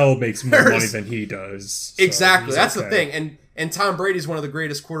 Giselle makes more money there's- than he does. So Exactly. he's That's the okay. thing. And Tom Brady's one of the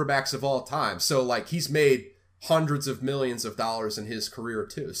greatest quarterbacks of all time. So like he's made hundreds of millions of dollars in his career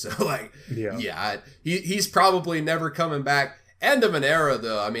too. So like Yeah. he's probably never coming back. End of an era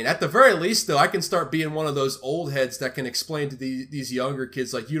though. I mean, at the very least though, I can start being one of those old heads that can explain to these younger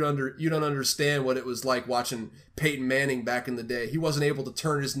kids like you don't understand what it was like watching Peyton Manning back in the day. He wasn't able to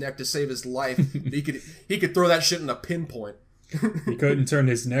turn his neck to save his life. he could throw that shit in a pinpoint. He couldn't turn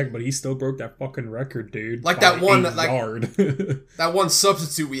his neck, but he still broke that fucking record, dude. Like by that one, 8 like- yard. That one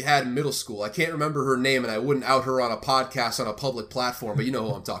substitute we had in middle school. I can't remember her name, and I wouldn't out her on a podcast on a public platform, but you know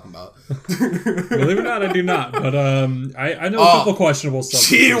who I'm talking about. Believe it or not, I do not. But I know a couple questionable stuff.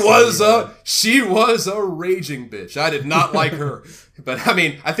 She was a raging bitch. I did not like her, but I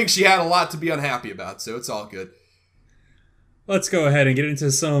mean, I think she had a lot to be unhappy about, so it's all good. Let's go ahead and get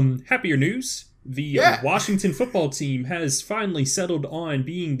into some happier news. The Washington football team has finally settled on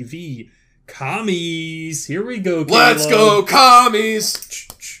being the commies. Here we go, Caleb. Let's go, commies!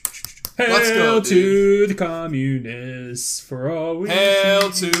 Hail Let's go, to the communists for all we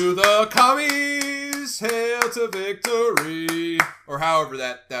Hail to the commies! Hail to victory! Or however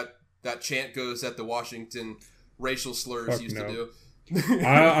that chant goes that the Washington racial slurs Fuck used no. to do.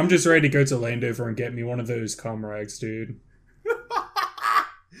 I'm just ready to go to Landover and get me one of those cum rags, dude.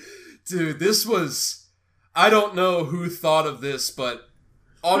 Dude, this was... I don't know who thought of this, but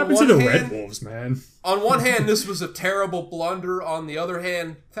What on happened to one the hand... Red Wolves, man? On one hand, this was a terrible blunder. On the other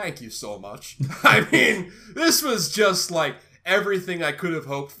hand, thank you so much. I mean, this was just like everything I could have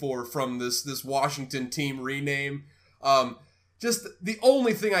hoped for from this Washington team rename. Just the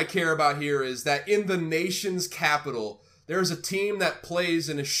only thing I care about here is that in the nation's capital, there's a team that plays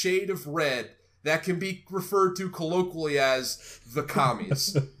in a shade of red that can be referred to colloquially as the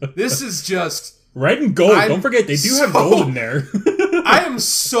commies. This is just... Red and gold. I'm Don't forget, they do have so- gold in there. I am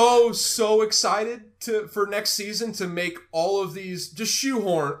so excited for next season to make all of these, just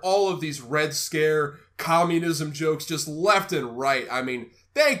shoehorn all of these Red Scare communism jokes just left and right. I mean,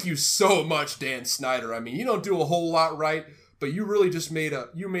 thank you so much, Dan Snyder. I mean, you don't do a whole lot right, but you really just made a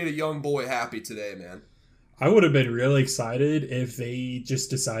young boy happy today, man. I would have been really excited if they just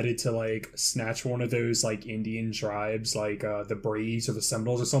decided to like snatch one of those like Indian tribes, like the Braves or the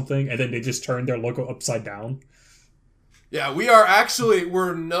Seminoles or something, and then they just turned their logo upside down. Yeah,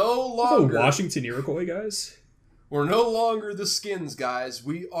 we're no The longer Washington Iroquois guys. We're no longer the Skins, guys.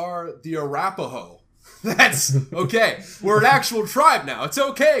 We are the Arapaho. That's okay. We're an actual tribe now. It's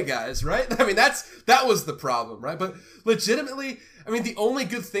okay, guys, right? I mean, that was the problem, right? But legitimately, I mean, the only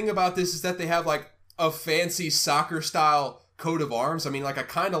good thing about this is that they have like a fancy soccer style coat of arms. I mean, like I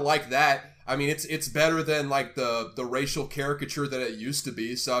kind of like that. I mean, it's better than like the racial caricature that it used to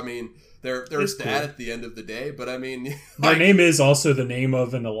be. So I mean, there's It's that cool. at the end of the day. But I mean, Their like, name is also the name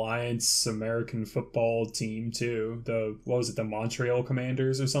of an Alliance American football team too. What was it, the Montreal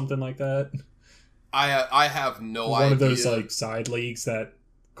Commanders or something like that? I have no idea. One of those like side leagues that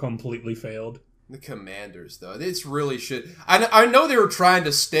completely failed. The Commanders, though, it's really should. I know they were trying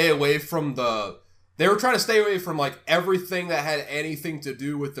to stay away from like everything that had anything to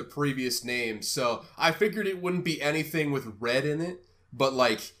do with the previous name. So I figured it wouldn't be anything with red in it. But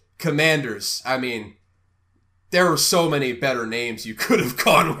like Commanders, I mean, there were so many better names you could have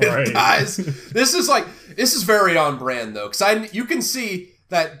gone with, Right. guys. This is very on brand though, because you can see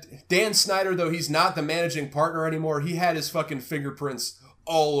that Dan Snyder, though he's not the managing partner anymore, he had his fucking fingerprints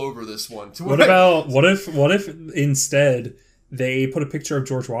all over this one. What if instead they put a picture of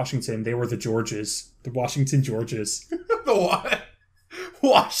George Washington? They were the Georges, the Washington Georges. The what?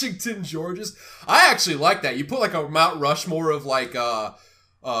 Washington Georges. I actually like that. You put like a Mount Rushmore of like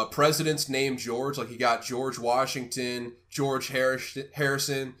presidents named George. Like you got George Washington, George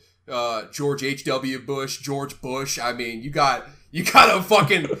Harrison, George H.W. Bush, George Bush. I mean, you got a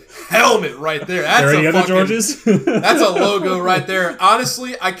fucking helmet right there. That's there any other Georges? That's a logo right there.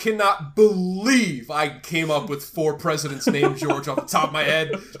 Honestly, I cannot believe I came up with 4 presidents named George off the top of my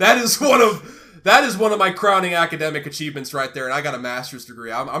head. That is one of my crowning academic achievements right there, and I got a master's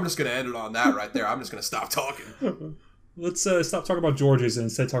degree. I'm just going to end it on that right there. I'm just going to stop talking. Let's stop talking about Georges and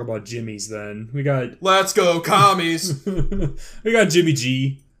instead talk about Jimmy's then. Let's go, commies! We got Jimmy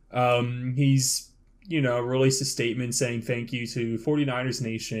G. He's, released a statement saying thank you to 49ers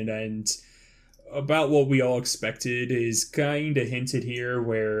Nation, and about what we all expected is kind of hinted here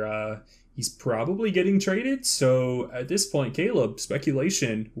where he's probably getting traded. So at this point, Caleb,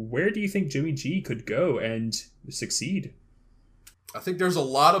 speculation, where do you think Jimmy G could go and succeed? I think there's a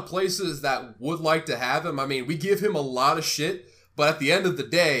lot of places that would like to have him. I mean, we give him a lot of shit, but at the end of the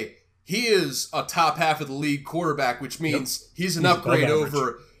day, he is a top half of the league quarterback, which means he's an upgrade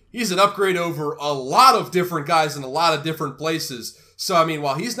over a lot of different guys in a lot of different places. So, I mean,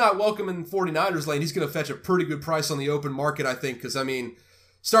 while he's not welcome in 49ers lane, he's going to fetch a pretty good price on the open market, I think, because, I mean,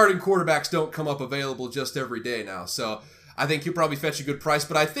 starting quarterbacks don't come up available just every day now. So, I think he'll probably fetch a good price.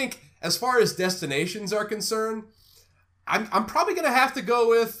 But I think as far as destinations are concerned, I'm probably going to have to go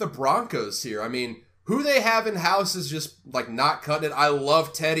with the Broncos here. I mean, who they have in-house is just, like, not cutting it. I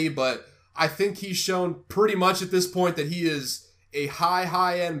love Teddy, but I think he's shown pretty much at this point that he is a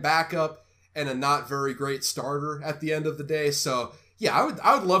high-end backup and a not very great starter at the end of the day. So, yeah,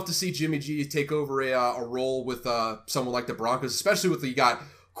 I would love to see Jimmy G take over a role with someone like the Broncos, especially with you got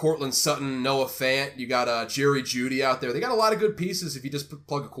Cortland Sutton, Noah Fant, you got Jerry Jeudy out there. They got a lot of good pieces if you just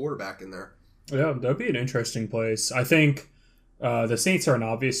plug a quarterback in there. Yeah, that'd be an interesting place. I think the Saints are an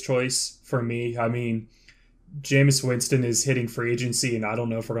obvious choice for me. I mean, Jameis Winston is hitting free agency, and I don't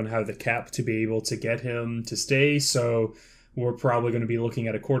know if we're going to have the cap to be able to get him to stay. So we're probably going to be looking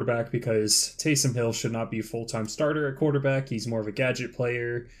at a quarterback because Taysom Hill should not be a full-time starter at quarterback. He's more of a gadget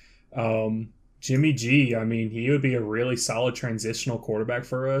player. Jimmy G, I mean, he would be a really solid transitional quarterback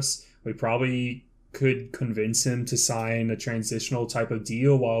for us. We probably could convince him to sign a transitional type of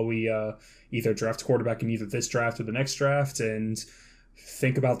deal while we either draft a quarterback in either this draft or the next draft and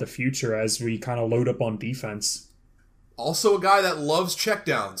think about the future as we kind of load up on defense. Also a guy that loves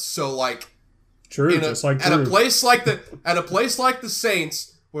checkdowns. So, like, True, just like Drew. At a place like the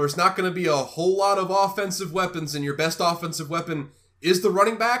Saints, where it's not going to be a whole lot of offensive weapons, and your best offensive weapon is the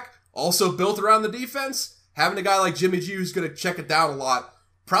running back, also built around the defense, having a guy like Jimmy G who's going to check it down a lot,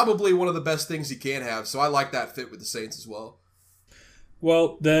 probably one of the best things you can have. So I like that fit with the Saints as well.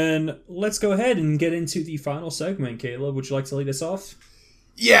 Well, then let's go ahead and get into the final segment. Caleb, would you like to lead us off?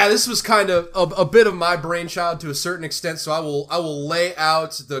 Yeah, this was kind of a bit of my brainchild to a certain extent, so I will lay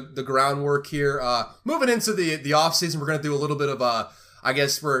out the groundwork here. Moving into the off season, we're going to do a little bit of I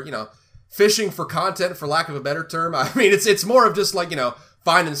guess we're fishing for content, for lack of a better term. I mean, it's more of just like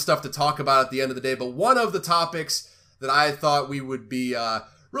finding stuff to talk about at the end of the day. But one of the topics that I thought we would be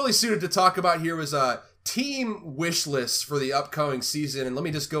really suited to talk about here was team wish lists for the upcoming season, and let me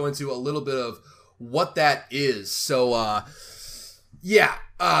just go into a little bit of what that is. So. Yeah,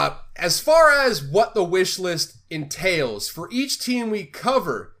 as far as what the wish list entails, for each team we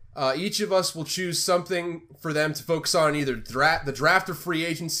cover, each of us will choose something for them to focus on, either the draft or free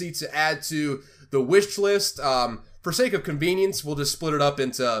agency, to add to the wish list. For sake of convenience, we'll just split it up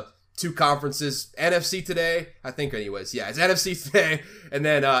into 2 conferences. NFC today, I think anyways. Yeah, it's NFC today, and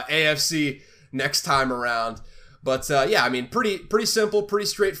then AFC next time around. But yeah, I mean, pretty simple, pretty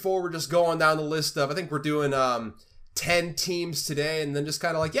straightforward, just going down the list of, I think we're doing 10 teams today, and then just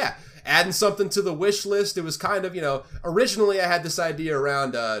kind of like, yeah, adding something to the wish list. It was kind of, originally I had this idea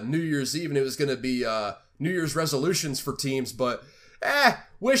around New Year's Eve, and it was going to be New Year's resolutions for teams, but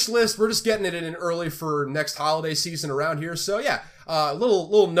wish list, we're just getting it in early for next holiday season around here. So yeah,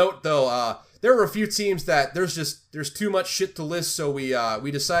 little note though, there were a few teams that there's too much shit to list, so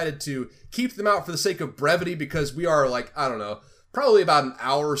we decided to keep them out for the sake of brevity, because we are, like, I don't know, probably about an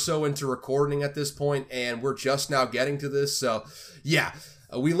hour or so into recording at this point, and we're just now getting to this. So, yeah,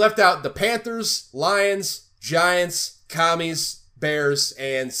 we left out the Panthers, Lions, Giants, Commies, Bears,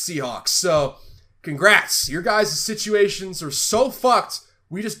 and Seahawks. So, congrats. Your guys' situations are so fucked,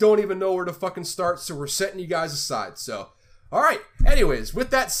 we just don't even know where to fucking start, so we're setting you guys aside. So, all right. Anyways,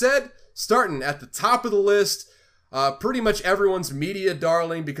 with that said, starting at the top of the list, pretty much everyone's media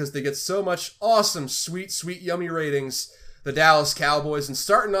darling because they get so much awesome, sweet, sweet, yummy ratings. The Dallas Cowboys. And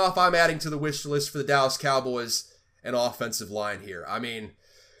starting off, I'm adding to the wish list for the Dallas Cowboys an offensive line here. I mean,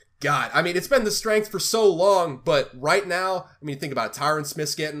 God, it's been the strength for so long, but right now, think about it. Tyron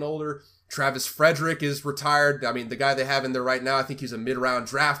Smith's getting older. Travis Frederick is retired. The guy they have in there right now, I think he's a mid-round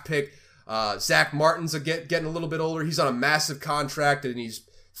draft pick. Zach Martin's getting a little bit older. He's on a massive contract, and he's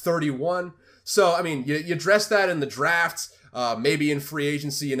 31. So, you address that in the drafts. Maybe in free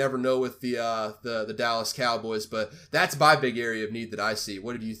agency, you never know with the Dallas Cowboys, but that's my big area of need that I see.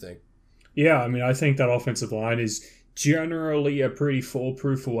 What do you think? Yeah, I think that offensive line is generally a pretty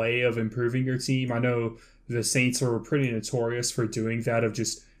foolproof way of improving your team. I know the Saints are pretty notorious for doing that, of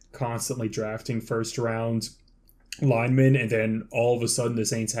just constantly drafting first-round linemen, and then all of a sudden the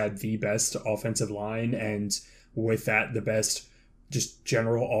Saints had the best offensive line, and with that, the best just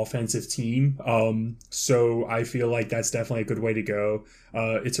general offensive team. So I feel like that's definitely a good way to go.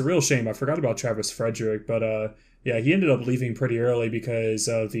 It's a real shame. I forgot about Travis Frederick, but yeah, he ended up leaving pretty early because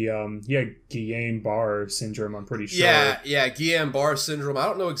of the Guillain-Barré syndrome, I'm pretty sure. Yeah, Guillain-Barré syndrome. I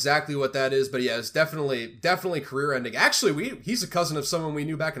don't know exactly what that is, but yeah, it's definitely career ending. Actually, he's a cousin of someone we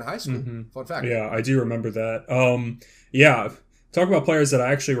knew back in high school. Mm-hmm. Fun fact. Yeah, I do remember that. Yeah. Talk about players that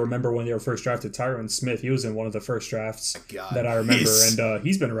I actually remember when they were first drafted. Tyron Smith, he was in one of the first drafts that I remember, and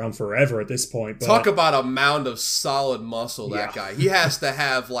he's been around forever at this point. But talk about a mound of solid muscle, that guy. He has to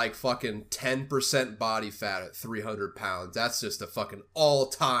have like fucking 10% body fat at 300 pounds. That's just a fucking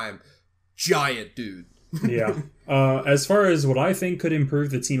all-time giant dude. Yeah. As far as what I think could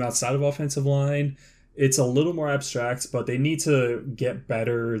improve the team outside of offensive line, it's a little more abstract, but they need to get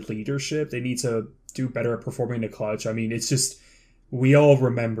better leadership. They need to do better at performing the clutch. It's just... we all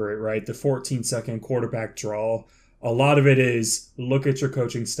remember it, right? The 14-second quarterback draw. A lot of it is look at your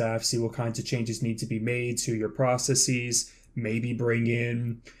coaching staff, see what kinds of changes need to be made to your processes, maybe bring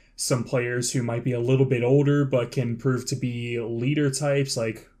in some players who might be a little bit older but can prove to be leader types,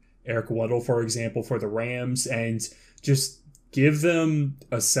 like Eric Weddle, for example, for the Rams, and just give them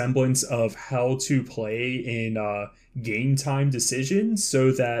a semblance of how to play in game time decisions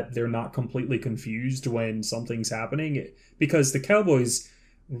so that they're not completely confused when something's happening. Because the Cowboys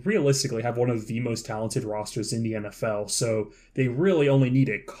realistically have one of the most talented rosters in the NFL, so they really only need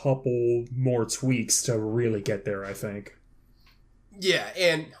a couple more tweaks to really get there, I think. Yeah,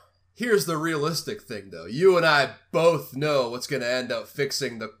 and here's the realistic thing, though. You and I both know what's going to end up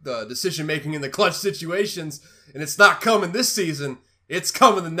fixing the decision-making in the clutch situations, and it's not coming this season. It's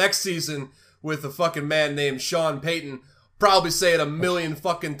coming the next season with a fucking man named Sean Payton. Probably say it a million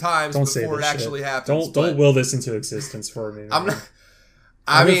fucking times before it actually happens. Don't will this into existence for me. I'm not.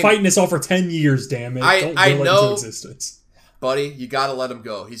 I've been fighting this all for 10 years, damn it. Don't will it into existence. Buddy, you gotta let him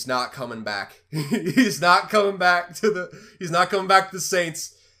go. He's not coming back. He's not coming back to the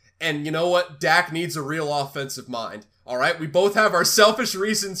Saints. And you know what? Dak needs a real offensive mind. All right, we both have our selfish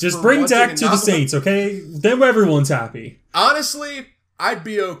reasons. Just bring Dak to the Saints, okay? Then everyone's happy. Honestly, I'd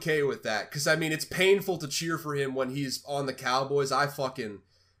be okay with that, because, it's painful to cheer for him when he's on the Cowboys.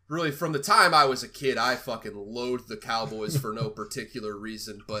 Really, from the time I was a kid, I fucking loathed the Cowboys for no particular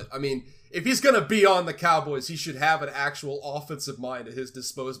reason. But, if he's going to be on the Cowboys, he should have an actual offensive mind at his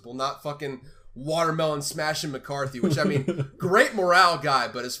disposal, not fucking watermelon smashing McCarthy, which, great morale guy,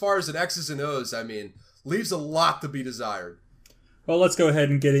 but as far as an X's and O's, leaves a lot to be desired. Well, let's go ahead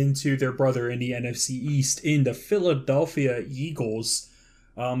and get into their brother in the NFC East in the Philadelphia Eagles.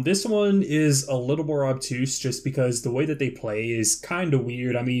 This one is a little more obtuse just because the way that they play is kind of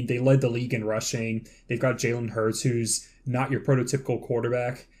weird. They led the league in rushing. They've got Jalen Hurts, who's not your prototypical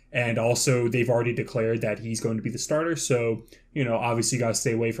quarterback. And also, they've already declared that he's going to be the starter. So, obviously you got to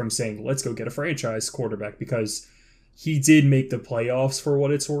stay away from saying, let's go get a franchise quarterback, because he did make the playoffs for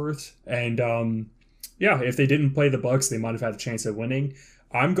what it's worth. And, yeah, if they didn't play the Bucs, they might have had a chance at winning.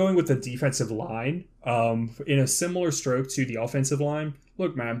 I'm going with the defensive line. In a similar stroke to the offensive line.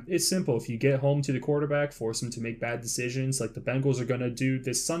 Look, man, it's simple. If you get home to the quarterback, force him to make bad decisions like the Bengals are going to do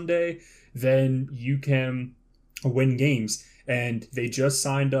this Sunday, then you can win games. And they just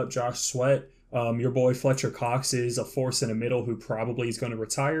signed up Josh Sweat. Your boy Fletcher Cox is a force in the middle who probably is going to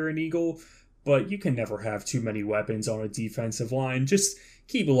retire an Eagle. But you can never have too many weapons on a defensive line. Just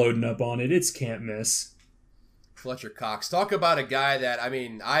keep loading up on it. It's can't miss. Fletcher Cox. Talk about a guy that,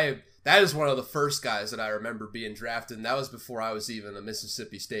 that is one of the first guys that I remember being drafted, and that was before I was even a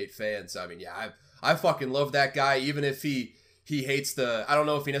Mississippi State fan. So, I fucking love that guy, even if he hates I don't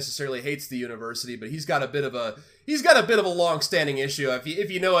know if he necessarily hates the university, but he's got a bit of a long-standing issue.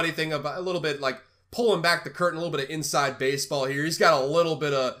 If you know anything about a little bit, like, pulling back the curtain, a little bit of inside baseball here, he's got a little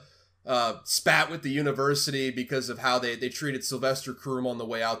bit of spat with the university because of how they treated Sylvester Kroom on the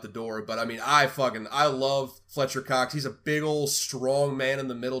way out the door. But I mean, I love Fletcher Cox. He's a big old strong man in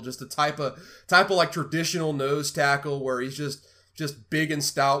the middle, just a type of like traditional nose tackle where he's just big and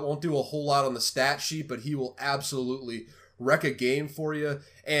stout, won't do a whole lot on the stat sheet, but he will absolutely wreck a game for you.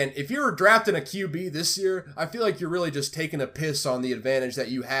 And if you're drafting a QB this year, I feel like you're really just taking a piss on the advantage that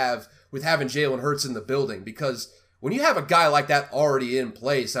you have with having Jalen Hurts in the building, because when you have a guy like that already in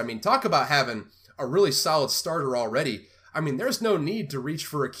place, I mean, talk about having a really solid starter already. I mean, there's no need to reach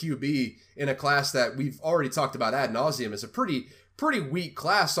for a QB in a class that we've already talked about ad nauseum. It's a pretty weak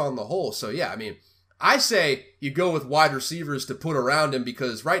class on the whole. So yeah, I mean, I say you go with wide receivers to put around him,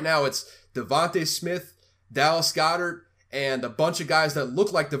 because right now it's Devontae Smith, Dallas Goedert, and a bunch of guys that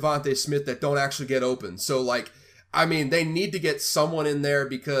look like Devontae Smith that don't actually get open. So like, I mean, they need to get someone in there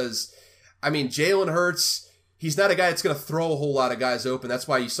because, I mean, Jalen Hurts, he's not a guy that's going to throw a whole lot of guys open. That's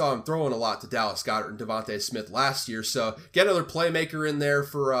why you saw him throwing a lot to Dallas Goedert and Devontae Smith last year. So get another playmaker in there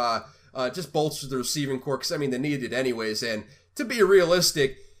for just bolster the receiving corps, because, I mean, they needed it anyways. And to be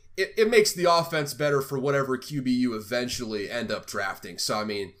realistic, it makes the offense better for whatever QB you eventually end up drafting. So, I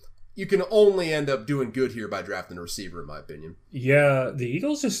mean, you can only end up doing good here by drafting a receiver, in my opinion. Yeah, the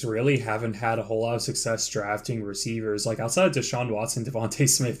Eagles just really haven't had a whole lot of success drafting receivers. Like, outside of Deshaun Watson, Devontae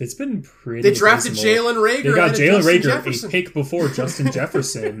Smith, it's been pretty They drafted Jalen Reagor. They got Jalen Reagor, a pick before Justin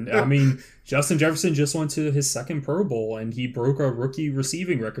Jefferson. I mean, Justin Jefferson just went to his second Pro Bowl, and he broke a rookie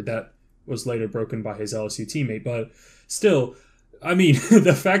receiving record that was later broken by his LSU teammate. But still, I mean,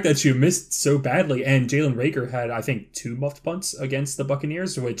 the fact that you missed so badly, and Jalen Reagor had, I think, 2 muffed punts against the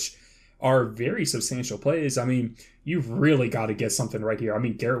Buccaneers, which are very substantial plays. I mean, you've really got to get something right here. I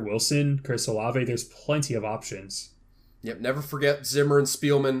mean, Garrett Wilson, Chris Olave, there's plenty of options. Yep, never forget Zimmer and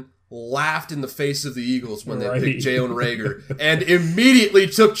Spielman laughed in the face of the Eagles when they picked Jalen Reagor and immediately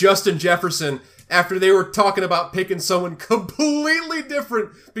took Justin Jefferson after they were talking about picking someone completely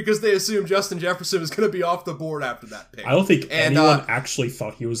different because they assumed Justin Jefferson was going to be off the board after that pick. I don't think anyone actually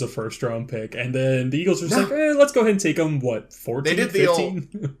thought he was a first-round pick. And then the Eagles were just like, let's go ahead and take him, 14, they did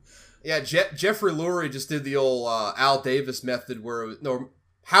 15? Yeah, Jeffrey Lurie just did the old Al Davis method where, no,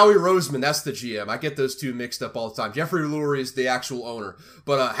 Howie Roseman, that's the GM. I get those two mixed up all the time. Jeffrey Lurie is the actual owner.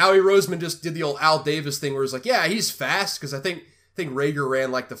 But Howie Roseman just did the old Al Davis thing where it's like, yeah, he's fast, because I think Reagor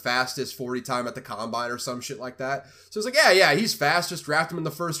ran like the fastest 40 time at the combine or some shit like that. So it's like, yeah, he's fast. Just draft him in the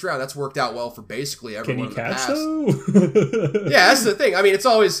first round. That's worked out well for basically everyone in the past. Yeah, that's the thing. I mean, it's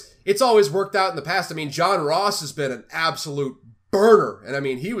always worked out in the past. I mean, John Ross has been an absolute burner, and I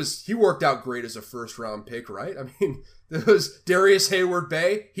mean, he worked out great as a first round pick, right? I mean, there was Darius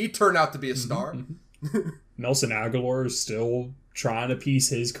Hayward-Bay. He turned out to be a star. Nelson Aguilar is still trying to piece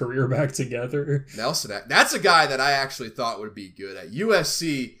his career back together. That's a guy that I actually thought would be good at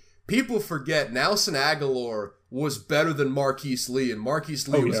USC. People forget Nelson Aguilar was better than Marquise Lee, and Marquise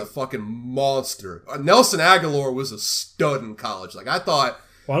Lee was a fucking monster. Nelson Aguilar was a stud in college. Like, I thought.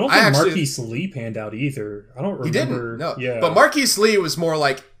 Well, I don't think Marquise Lee panned out either. I don't remember. He didn't, no. Yeah. But Marquise Lee was more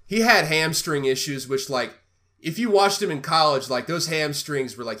like, he had hamstring issues, which, like, if you watched him in college, like, those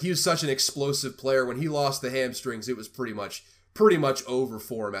hamstrings were like, he was such an explosive player. When he lost the hamstrings, it was pretty much over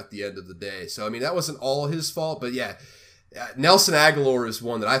for him at the end of the day. So, I mean, that wasn't all his fault, but yeah, Nelson Aguilar is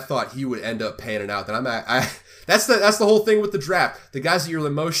one that I thought he would end up panning out. That's the whole thing with the draft. The guys that you're the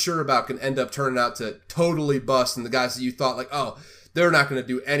most sure about can end up turning out to totally bust, and the guys that you thought, like, oh, they're not going to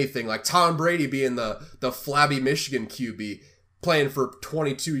do anything. Like Tom Brady being the flabby Michigan QB playing for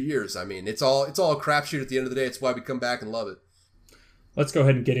 22 years. I mean, it's all a crapshoot at the end of the day. It's why we come back and love it. Let's go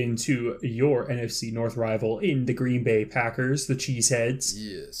ahead and get into your NFC North rival in the Green Bay Packers, the Cheeseheads.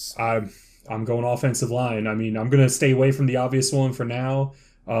 Yes. I'm going offensive line. I mean, I'm going to stay away from the obvious one for now.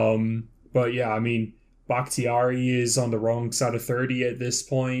 But yeah, I mean, Bakhtiari is on the wrong side of 30 at this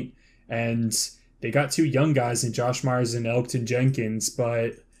point, and they got 2 young guys in Josh Myers and Elgton Jenkins,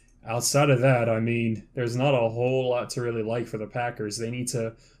 but outside of that, I mean, there's not a whole lot to really like for the Packers. They need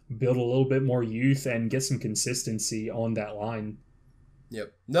to build a little bit more youth and get some consistency on that line.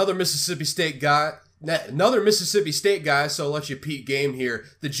 Yep. Another Mississippi State guy, so I'll let you peek game here.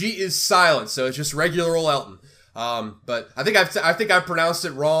 The G is silent, so it's just regular old Elton. But I think I've pronounced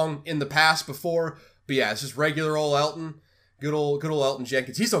it wrong in the past before, but yeah, it's just regular old Elton. Good old Elgton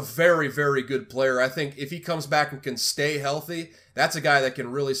Jenkins. He's a very, very good player. I think if he comes back and can stay healthy, that's a guy that can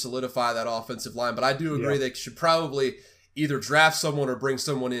really solidify that offensive line. But I do agree they should probably either draft someone or bring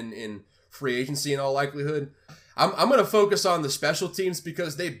someone in free agency in all likelihood. I'm going to focus on the special teams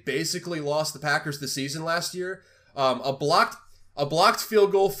because they basically lost the Packers this season last year. A blocked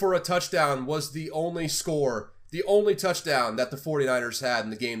field goal for a touchdown was the only score the only touchdown that the 49ers had in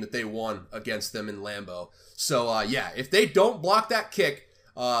the game that they won against them in Lambeau. So, if they don't block that kick,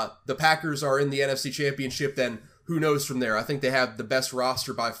 the Packers are in the NFC Championship, then who knows from there? I think they have the best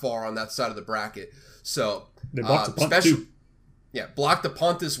roster by far on that side of the bracket. So, they blocked the punt too. Yeah, blocked the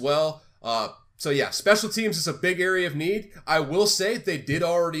punt as well. Special teams is a big area of need. I will say they did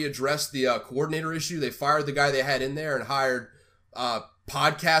already address the coordinator issue. They fired the guy they had in there and hired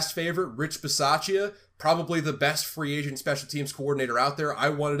podcast favorite Rich Bisaccia, probably the best free agent special teams coordinator out there. I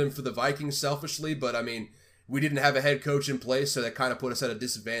wanted him for the Vikings selfishly, but I mean, we didn't have a head coach in place, so that kind of put us at a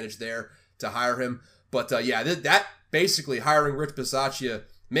disadvantage there to hire him. But that basically hiring Rich Bisaccia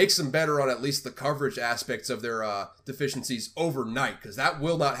makes them better on at least the coverage aspects of their deficiencies overnight, because that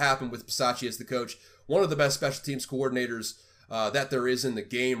will not happen with Bisaccia as the coach. One of the best special teams coordinators that there is in the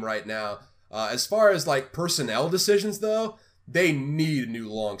game right now. As far as like personnel decisions, though, they need a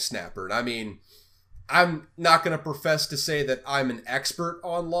new long snapper. And I mean, I'm not going to profess to say that I'm an expert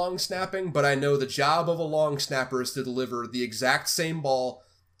on long snapping, but I know the job of a long snapper is to deliver the exact same ball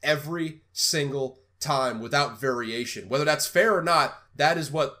every single time without variation. Whether that's fair or not, that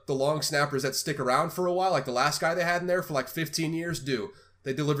is what the long snappers that stick around for a while, like the last guy they had in there for like 15 years, do.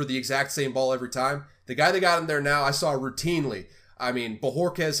 They deliver the exact same ball every time. The guy they got in there now, I saw routinely. I mean,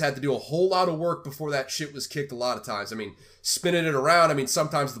 Bojorquez had to do a whole lot of work before that shit was kicked a lot of times. I mean, spinning it around. I mean,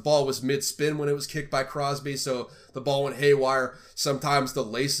 sometimes the ball was mid-spin when it was kicked by Crosby, so the ball went haywire. Sometimes the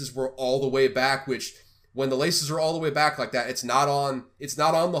laces were all the way back, which when the laces are all the way back like that, it's not on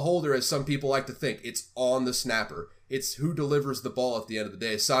the holder as some people like to think. It's on the snapper. It's who delivers the ball at the end of the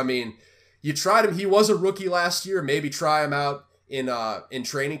day. So, I mean, you tried him. He was a rookie last year. Maybe try him out in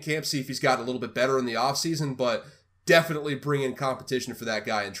training camp, see if he's got a little bit better in the offseason, but definitely bring in competition for that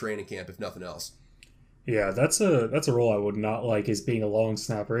guy in training camp, if nothing else. Yeah, that's a role I would not like, is being a long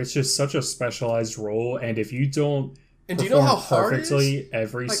snapper. It's just such a specialized role, and if you don't do you know how hard perfectly it is?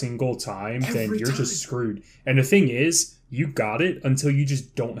 every single time, then you're time. just screwed. And the thing is, you got it until you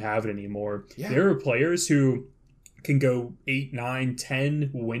just don't have it anymore. Yeah. There are players who can go 8, 9,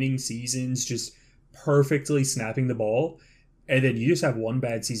 10 winning seasons just perfectly snapping the ball, and then you just have one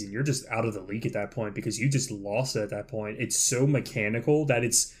bad season. You're just out of the league at that point because you just lost it at that point. It's so mechanical that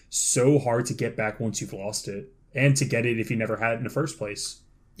it's so hard to get back once you've lost it, and to get it if you never had it in the first place.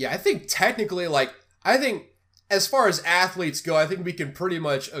 Yeah, I think technically, as far as athletes go, I think we can pretty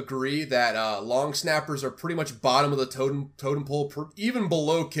much agree that long snappers are pretty much bottom of the totem pole, even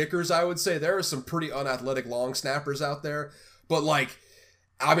below kickers, I would say. There are some pretty unathletic long snappers out there. But,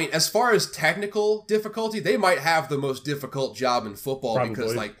 I mean, as far as technical difficulty, they might have the most difficult job in football. Probably.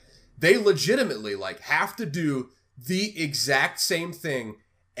 Because, they legitimately, have to do the exact same thing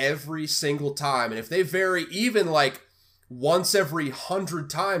every single time. And if they vary even, once every 100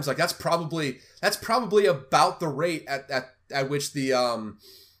 times, that's probably about the rate at which the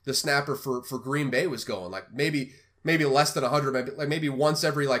snapper for Green Bay was going. Maybe less than 100, maybe once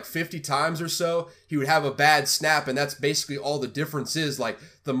every 50 times or so he would have a bad snap, and that's basically all the difference is.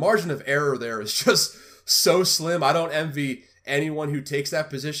 The margin of error there is just so slim. I don't envy anyone who takes that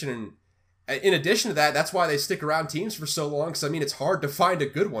position, and in addition to that, that's why they stick around teams for so long, because, I mean, it's hard to find a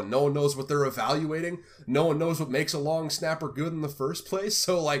good one. No one knows what they're evaluating. No one knows what makes a long snapper good in the first place.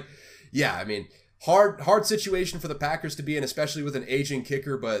 So, I mean, hard situation for the Packers to be in, especially with an aging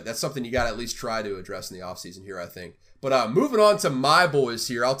kicker, but that's something you got to at least try to address in the offseason here, I think. But moving on to my boys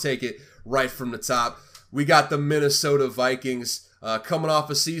here, I'll take it right from the top. We got the Minnesota Vikings coming off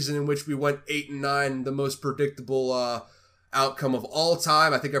a season in which we went 8-9, the most predictable outcome of all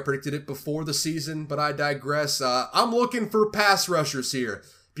time. I think I predicted it before the season, but I digress. I'm looking for pass rushers here,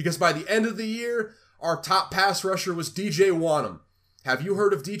 because by the end of the year, our top pass rusher was DJ Wonnum. Have you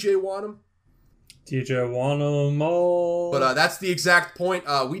heard of DJ Wonnum? DJ Wonnum. But that's the exact point.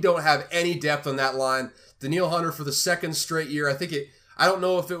 We don't have any depth on that line. Danielle Hunter for the second straight year. I don't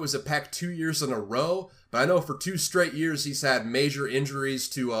know if it was a pack 2 years in a row, but I know for 2 straight years he's had major injuries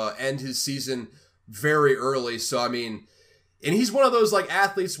to end his season very early. So, I mean, and he's one of those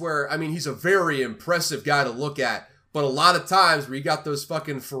athletes where, I mean, he's a very impressive guy to look at, but a lot of times where you got those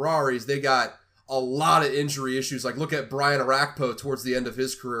fucking Ferraris, they got a lot of injury issues. Look at Brian Arakpo towards the end of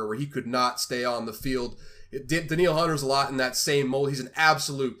his career where he could not stay on the field. Danielle Hunter's a lot in that same mold. He's an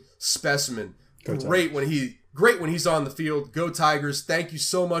absolute specimen. Great when he's on the field. Go Tigers. Thank you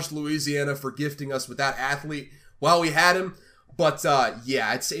so much, Louisiana, for gifting us with that athlete while we had him. But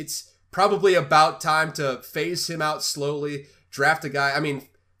it's probably about time to phase him out slowly, draft a guy. I mean,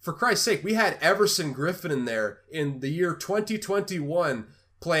 for Christ's sake, we had Everson Griffin in there in the year 2021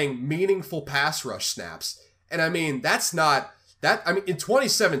 playing meaningful pass rush snaps. And I mean, that's not in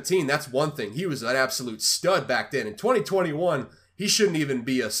 2017, that's one thing. He was an absolute stud back then. In 2021, he shouldn't even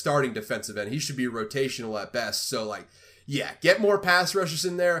be a starting defensive end. He should be rotational at best. So, like, yeah, get more pass rushers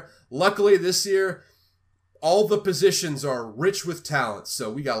in there. Luckily, this year, all the positions are rich with talent,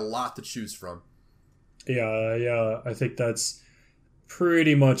 so we got a lot to choose from. Yeah, I think that's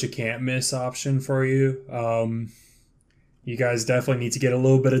pretty much a can't miss option for you. You guys definitely need to get a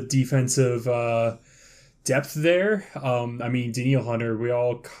little bit of defensive depth there. I mean, Danielle Hunter, we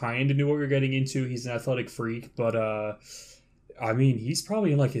all kind of knew what we were getting into. He's an athletic freak, but I mean, he's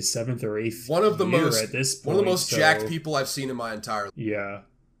probably in like his 7th or 8th one of the year most at this point. One of the most jacked people I've seen in my entire life. Yeah.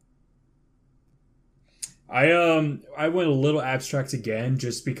 I went a little abstract again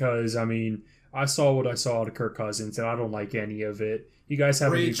just because, I mean, I saw what I saw out of Kirk Cousins and I don't like any of it. You guys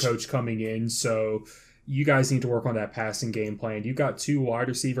have a new coach coming in, so you guys need to work on that passing game plan. You got 2 wide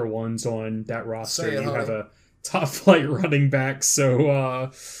receiver ones on that roster. You have a top flight running back.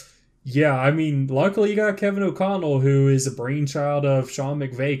 So, yeah, I mean, luckily you got Kevin O'Connell, who is a brainchild of Sean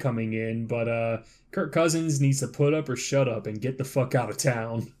McVay coming in. But Kirk Cousins needs to put up or shut up and get the fuck out of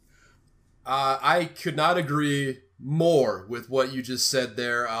town. I could not agree more with what you just said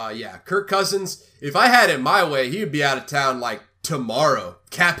there. Yeah, Kirk Cousins, if I had it my way, he would be out of town like tomorrow.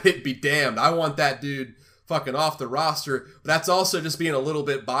 Cap hit be damned. I want that dude fucking off the roster. But that's also just being a little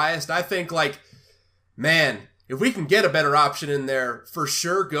bit biased. I think, like, man, if we can get a better option in there, for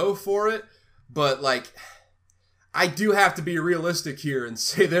sure, go for it. But, like, I do have to be realistic here and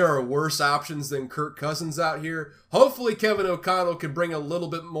say there are worse options than Kirk Cousins out here. Hopefully Kevin O'Connell can bring a little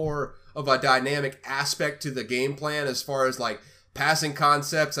bit more of a dynamic aspect to the game plan as far as, like, passing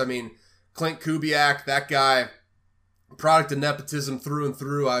concepts. I mean, Clint Kubiak, that guy, product of nepotism through and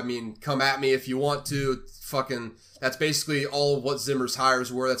through. I mean, come at me if you want to. Fucking, that's basically all of what Zimmer's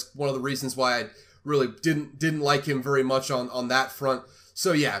hires were. That's one of the reasons why I really didn't like him very much on that front.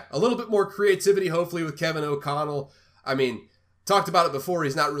 So yeah, a little bit more creativity hopefully with Kevin O'Connell. I mean, talked about it before,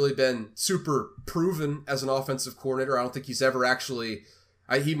 he's not really been super proven as an offensive coordinator. I don't think he's ever actually...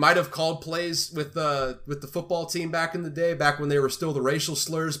 he might have called plays with the football team back in the day, back when they were still the racial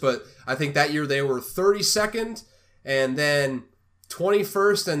slurs, but I think that year they were 32nd and then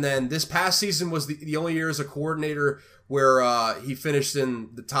 21st, and then this past season was the only year as a coordinator where he finished in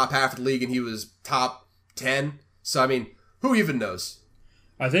the top half of the league and he was top 10. So, I mean, who even knows?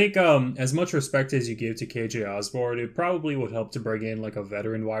 I think as much respect as you give to KJ Osborne, it probably would help to bring in like a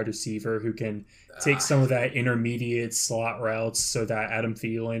veteran wide receiver who can take some of that intermediate slot routes so that Adam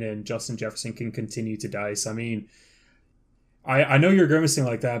Thielen and Justin Jefferson can continue to dice. I mean, I know you're grimacing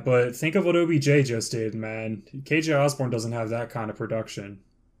like that, but think of what OBJ just did, man. KJ Osborne doesn't have that kind of production.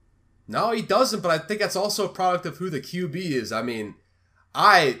 No, he doesn't, but I think that's also a product of who the QB is. I mean,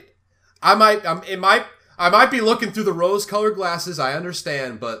 I might be looking through the rose-colored glasses, I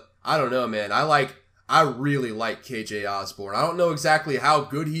understand, but I don't know, man. I really like KJ Osborne. I don't know exactly how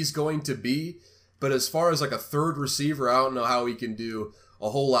good he's going to be, but as far as like a third receiver, I don't know how he can do a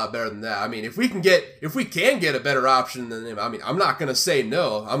whole lot better than that. I mean, if we can get a better option than him, I mean, I'm not going to say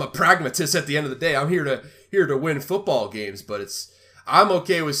no. I'm a pragmatist at the end of the day. I'm here to win football games, but I'm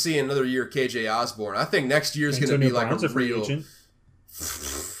okay with seeing another year of KJ Osborne. I think next year's going to be like a real...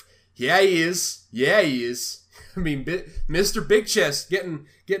 Yeah, he is. I mean, Mr. Big Chest getting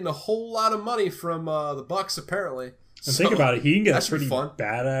a whole lot of money from the Bucks apparently. And think about it, he can get a pretty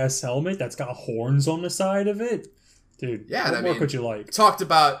badass helmet that's got horns on the side of it, dude. Yeah, what more could you like?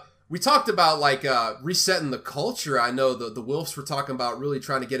 We talked about like resetting the culture. I know the Wilfs were talking about really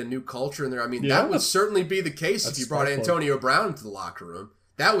trying to get a new culture in there. I mean, that would certainly be the case if you brought Antonio Brown into the locker room.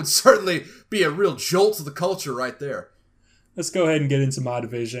 That would certainly be a real jolt to the culture right there. Let's go ahead and get into my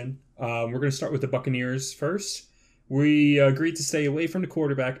division. We're going to start with the Buccaneers first. We agreed to stay away from the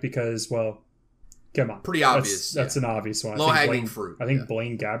quarterback because, well, come on. Pretty obvious. That's an obvious one. Low-hanging fruit. I think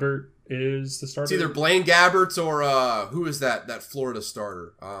Blaine Gabbert is the starter. It's either Blaine Gabbert or who is that Florida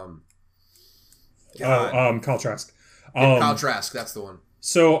starter? Kyle Trask. Kyle Trask, that's the one.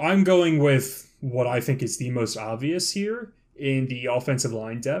 So I'm going with what I think is the most obvious here in the offensive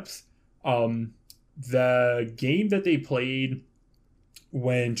line depth. The game that they played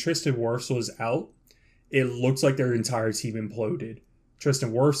when Tristan Wirfs was out, it looks like their entire team imploded.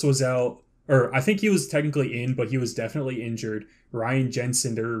 Tristan Wirfs was out, or I think he was technically in, but he was definitely injured. Ryan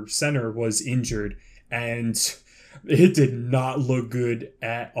Jensen, their center, was injured, and it did not look good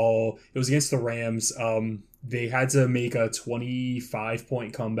at all. It was against the Rams. They had to make a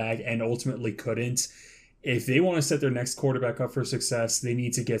 25-point comeback and ultimately couldn't. If they want to set their next quarterback up for success, they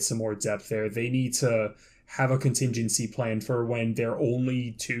need to get some more depth there. They need to have a contingency plan for when their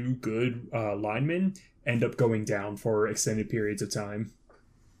only two good linemen end up going down for extended periods of time.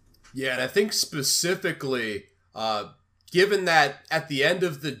 Yeah, and I think specifically, given that at the end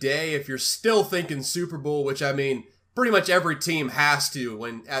of the day, if you're still thinking Super Bowl, which I mean, pretty much every team has to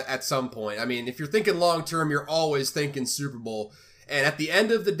when at some point. I mean, if you're thinking long term, you're always thinking Super Bowl. And at the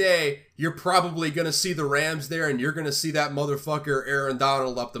end of the day, you're probably going to see the Rams there, and you're going to see that motherfucker Aaron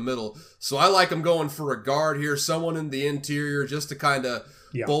Donald up the middle. So I like him going for a guard here, someone in the interior, just to kind of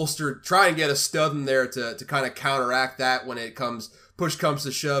bolster, try and get a stud in there to kind of counteract that when push comes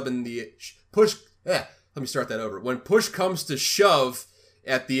to shove, and let me start that over. When push comes to shove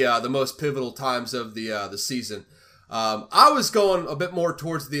at the most pivotal times of the season. I was going a bit more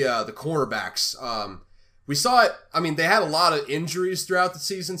towards the cornerbacks. We saw it. I mean, they had a lot of injuries throughout the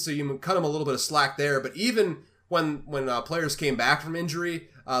season, so you can cut them a little bit of slack there. But even when players came back from injury,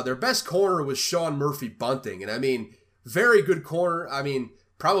 their best corner was Sean Murphy-Bunting. And I mean, very good corner. I mean,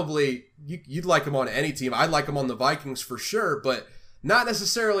 probably you'd like him on any team. I'd like him on the Vikings for sure, but not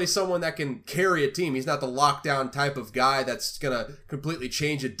necessarily someone that can carry a team. He's not the lockdown type of guy that's going to completely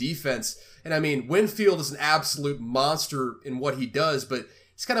change a defense. And I mean, Winfield is an absolute monster in what he does, but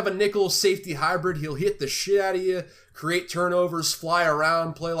he's kind of a nickel safety hybrid. He'll hit the shit out of you, create turnovers, fly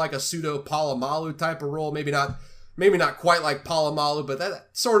around, play like a pseudo Polamalu type of role. Maybe not quite like Polamalu, but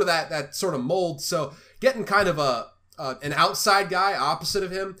that sort of mold. So getting kind of an outside guy opposite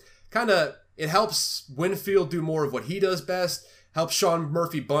of him, it helps Winfield do more of what he does best. Helps Sean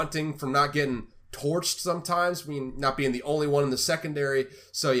Murphy-Bunting from not getting torched sometimes. I mean, not being the only one in the secondary.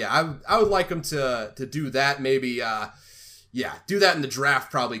 So yeah, I would like him to do that. Maybe do that in the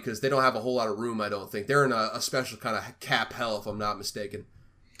draft probably, because they don't have a whole lot of room. I don't think they're in a special kind of cap hell, if I'm not mistaken.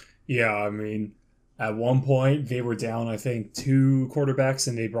 Yeah, I mean, at one point they were down, I think, 2 quarterbacks,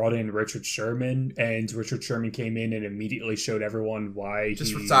 and they brought in Richard Sherman, and Richard Sherman came in and immediately showed everyone why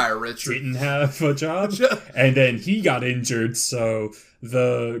just retire Richard didn't have a job, and then he got injured, so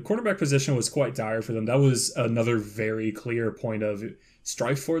the quarterback position was quite dire for them. That was another very clear point of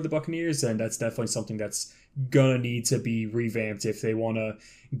strife for the Buccaneers, and that's definitely something that's gonna need to be revamped if they want to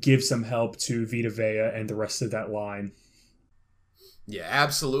give some help to Vita Vea and the rest of that line. Yeah,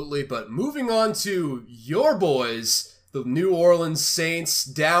 absolutely. But moving on to your boys, the New Orleans Saints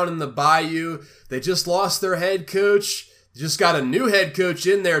down in the Bayou. They just lost their head coach. They just got a new head coach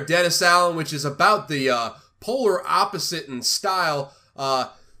in there, Dennis Allen, which is about the polar opposite in style.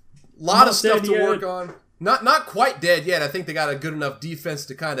 Lot of stuff to work on. Not quite dead yet. I think they got a good enough defense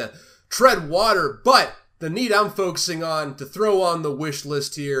to kind of tread water. But the need I'm focusing on to throw on the wish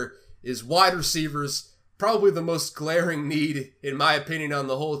list here is wide receivers. Probably the most glaring need, in my opinion, on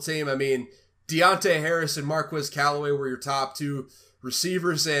the whole team. I mean, Deontay Harris and Marquez Callaway were your top 2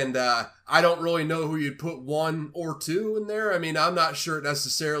 receivers, and I don't really know who you'd put 1 or 2 in there. I mean, I'm not sure it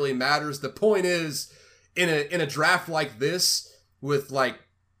necessarily matters. The point is, in a draft like this, with like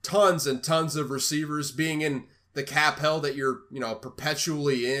tons and tons of receivers being in the cap hell that you're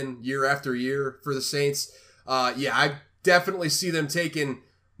perpetually in year after year for the Saints, I definitely see them taking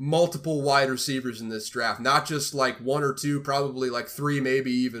multiple wide receivers in this draft, not just like 1 or 2, probably like 3,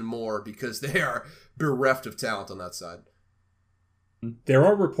 maybe even more, because they are bereft of talent on that side. There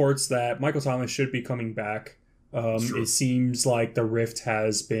are reports that Michael Thomas should be coming back. It seems like the rift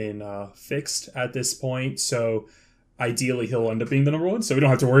has been fixed at this point, so ideally he'll end up being the number 1, so we don't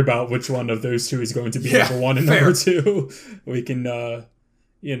have to worry about which one of those 2 is going to be number 1 and number 2. We can go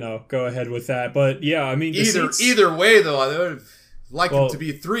ahead with that. But yeah, I mean, either way though, I would like them to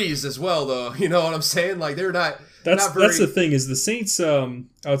be 3s as well, though. You know what I'm saying? Like, they're not. That's the thing, is the Saints,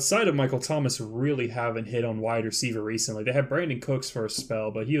 outside of Michael Thomas, really haven't hit on wide receiver recently. They had Brandon Cooks for a spell,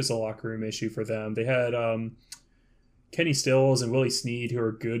 but he was a locker room issue for them. They had Kenny Stills and Willie Snead, who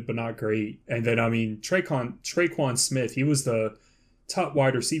are good but not great. And then, I mean, Traquan Smith, he was the top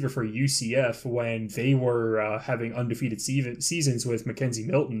wide receiver for UCF when they were having undefeated seasons with Mackenzie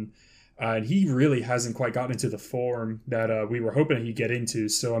Milton. And he really hasn't quite gotten into the form that we were hoping he'd get into.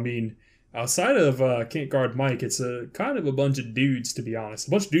 So, I mean, outside of can't guard Mike, it's a kind of a bunch of dudes, to be honest.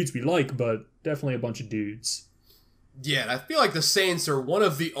 A bunch of dudes we like, but definitely a bunch of dudes. Yeah, and I feel like the Saints are one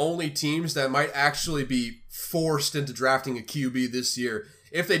of the only teams that might actually be forced into drafting a QB this year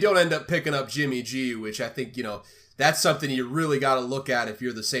if they don't end up picking up Jimmy G, which I think, that's something you really got to look at if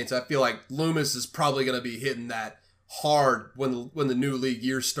you're the Saints. I feel like Loomis is probably going to be hitting that hard when the new league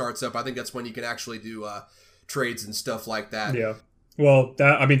year starts up. I think that's when you can actually do trades and stuff like that. Yeah. Well,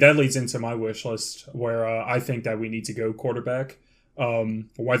 that leads into my wish list, where I think that we need to go quarterback.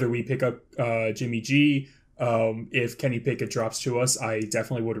 Whether we pick up Jimmy G, if Kenny Pickett drops to us, I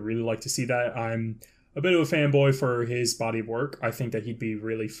definitely would really like to see that. I'm a bit of a fanboy for his body of work. I think that he'd be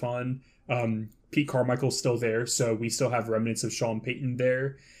really fun. Pete Carmichael's still there, so we still have remnants of Sean Payton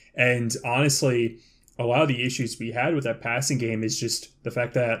there. And honestly, a lot of the issues we had with that passing game is just the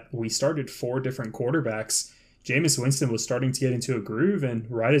fact that we started 4 different quarterbacks. Jameis Winston was starting to get into a groove, and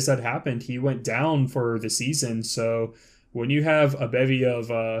right as that happened, he went down for the season. So when you have a bevy of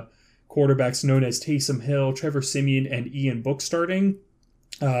quarterbacks known as Taysom Hill, Trevor Siemian, and Ian Book starting,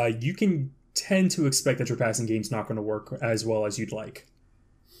 you can tend to expect that your passing game's not going to work as well as you'd like.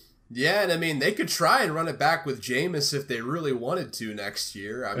 Yeah, and I mean, they could try and run it back with Jameis if they really wanted to next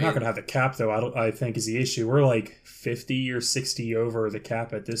year. We're not going to have the cap, though, I think is the issue. We're like 50 or 60 over the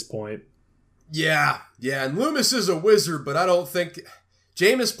cap at this point. Yeah, and Loomis is a wizard, but I don't think...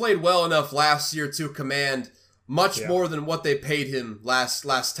 Jameis played well enough last year to command much more than what they paid him last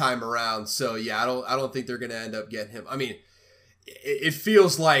time around. So, yeah, I don't think they're going to end up getting him. I mean, it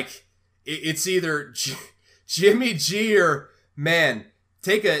feels like it's either Jimmy G or, man...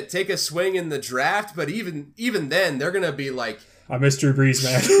 Take a swing in the draft, but even then, they're gonna be like, I miss Drew Brees,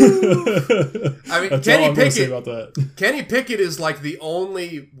 man. I mean, That's Kenny all I'm gonna Pickett. say about that. Kenny Pickett is like the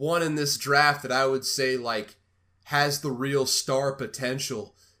only one in this draft that I would say like has the real star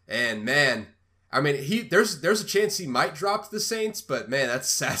potential. And man, I mean, there's a chance he might drop to the Saints, but man,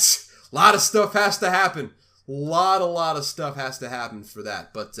 that's a lot of stuff has to happen. Lot of stuff has to happen for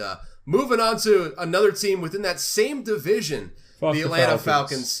that. But moving on to another team within that same division. The Atlanta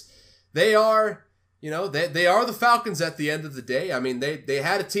Falcons. They are, they are the Falcons at the end of the day. I mean, they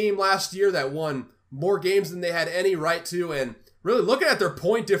had a team last year that won more games than they had any right to, and really looking at their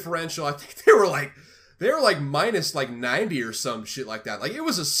point differential, I think they were like minus like 90 or some shit like that. Like, it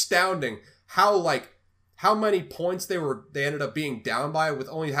was astounding how many points they ended up being down by, with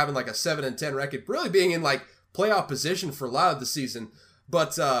only having like a 7-10 record, really being in like playoff position for a lot of the season.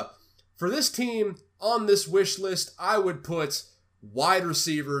 But for this team on this wish list, I would put wide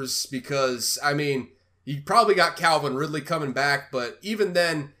receivers, because, I mean, you probably got Calvin Ridley coming back, but even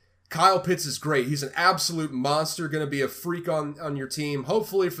then, Kyle Pitts is great. He's an absolute monster, going to be a freak on your team,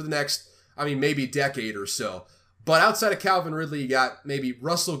 hopefully for the next, maybe decade or so. But outside of Calvin Ridley, you got maybe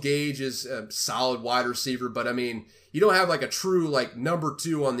Russell Gage is a solid wide receiver, but I mean, you don't have like a true like number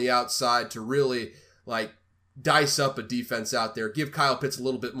 2 on the outside to really like dice up a defense out there, give Kyle Pitts a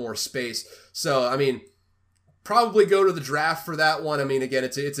little bit more space. So, I mean, probably go to the draft for that one. I mean, again,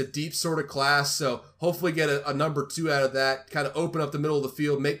 it's a deep sort of class, so hopefully get a number 2 out of that, kind of open up the middle of the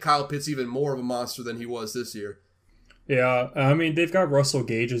field, make Kyle Pitts even more of a monster than he was this year. Yeah, I mean, they've got Russell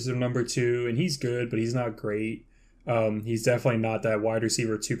Gage as their number 2, and he's good, but he's not great. He's definitely not that wide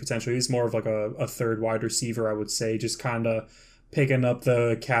receiver 2 potential. He's more of like a third wide receiver, I would say, just kind of picking up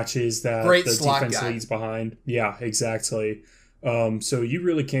the catches that the defense leads behind. Yeah, exactly. So you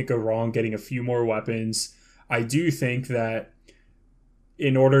really can't go wrong getting a few more weapons. I do think that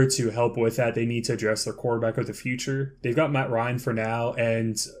in order to help with that, they need to address their quarterback of the future. They've got Matt Ryan for now,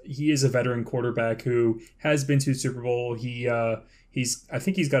 and he is a veteran quarterback who has been to the Super Bowl. I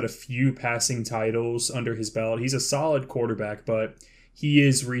think he's got a few passing titles under his belt. He's a solid quarterback, but he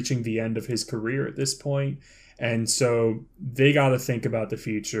is reaching the end of his career at this point. And so they got to think about the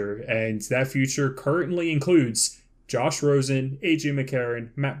future. And that future currently includes Josh Rosen, A.J.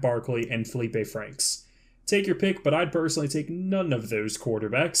 McCarron, Matt Barkley, and Felipe Franks. Take your pick, but I'd personally take none of those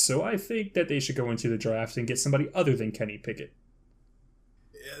quarterbacks, so I think that they should go into the draft and get somebody other than Kenny Pickett.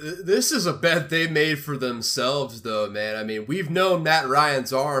 This is a bet they made for themselves, though, man. I mean, we've known Matt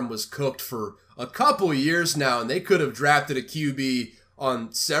Ryan's arm was cooked for a couple years now, and they could have drafted a QB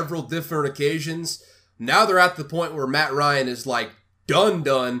on several different occasions. Now they're at the point where Matt Ryan is like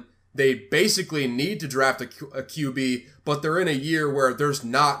done. They basically need to draft a QB, but they're in a year where there's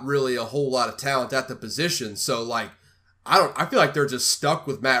not really a whole lot of talent at the position. So, like, I feel like they're just stuck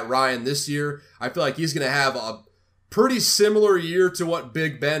with Matt Ryan this year. I feel like he's going to have a pretty similar year to what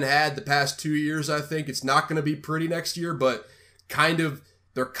Big Ben had the past 2 years, I think. It's not going to be pretty next year, but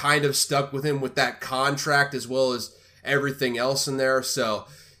they're kind of stuck with him with that contract as well as everything else in there. So,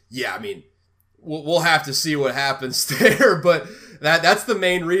 yeah, I mean, we'll have to see what happens there, but that's the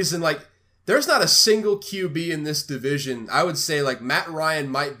main reason. Like, there's not a single QB in this division. I would say, like, Matt Ryan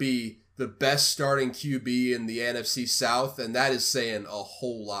might be the best starting QB in the NFC South, and that is saying a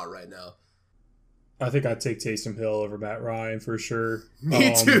whole lot right now. I think I'd take Taysom Hill over Matt Ryan for sure.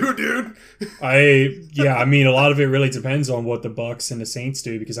 Me too, dude. I mean, a lot of it really depends on what the Bucs and the Saints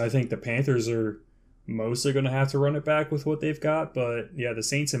do, because I think the Panthers are mostly going to have to run it back with what they've got. But yeah, the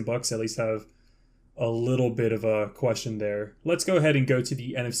Saints and Bucs at least have a little bit of a question there. Let's go ahead and go to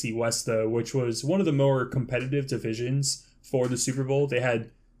the NFC West, though, which was one of the more competitive divisions for the Super Bowl. They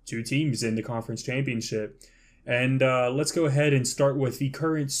had 2 teams in the conference championship. And let's go ahead and start with the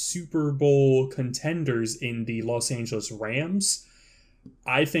current Super Bowl contenders in the Los Angeles Rams.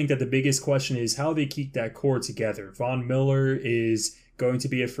 I think that the biggest question is how they keep that core together. Von Miller is going to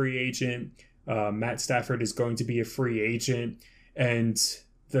be a free agent. Matt Stafford is going to be a free agent. And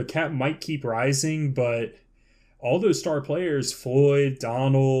the cap might keep rising, but all those star players, Floyd,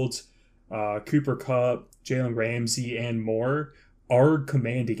 Donald, Cooper Kupp, Jalen Ramsey, and more, are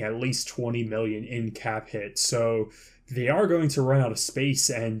commanding at least $20 million in cap hit. So they are going to run out of space,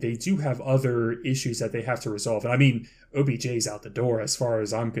 and they do have other issues that they have to resolve. And I mean, OBJ's out the door as far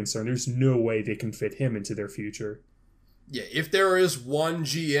as I'm concerned. There's no way they can fit him into their future. Yeah, if there is one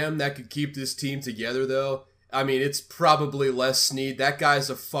GM that could keep this team together, though, I mean, it's probably Les Snead. That guy's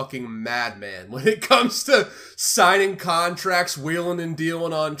a fucking madman when it comes to signing contracts, wheeling and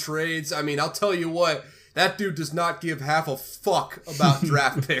dealing on trades. I mean, I'll tell you what, that dude does not give half a fuck about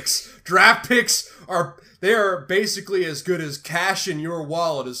draft picks. Draft picks they are basically as good as cash in your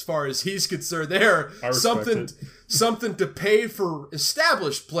wallet as far as he's concerned. They're something to pay for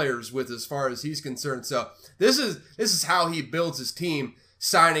established players with as far as he's concerned. So this is how he builds his team,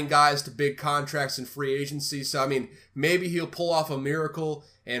 signing guys to big contracts in free agency. So I mean, maybe he'll pull off a miracle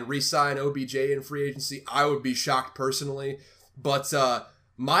and re-sign OBJ in free agency. I would be shocked personally, but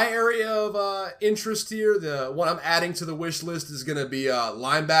my area of interest here, the one I'm adding to the wish list, is going to be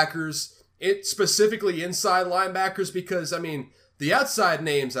linebackers. It specifically inside linebackers, because I mean the outside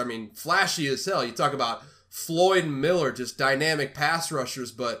names, I mean, flashy as hell. You talk about Floyd and Miller, just dynamic pass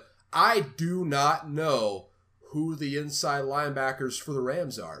rushers, but I do not know who the inside linebackers for the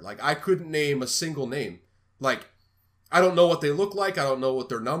Rams are. Like, I couldn't name a single name. Like, I don't know what they look like. I don't know what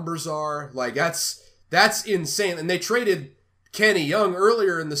their numbers are. Like, that's insane. And they traded Kenny Young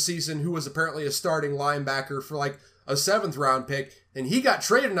earlier in the season, who was apparently a starting linebacker, for like a 7th round pick, and he got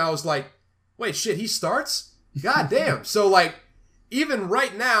traded, and I was like, wait, shit, he starts? God damn. So, like, even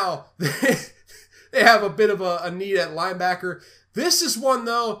right now, they have a bit of a need at linebacker. This is one,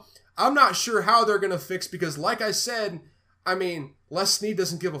 though, I'm not sure how they're going to fix, because like I said, I mean, Les Snead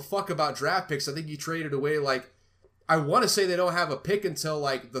doesn't give a fuck about draft picks. I think he traded away, like, I want to say they don't have a pick until,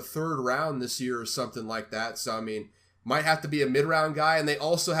 like, the 3rd round this year or something like that. So, I mean, might have to be a mid-round guy, and they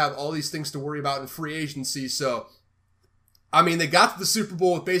also have all these things to worry about in free agency. So, I mean, they got to the Super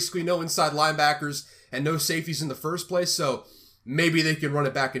Bowl with basically no inside linebackers and no safeties in the first place, so maybe they can run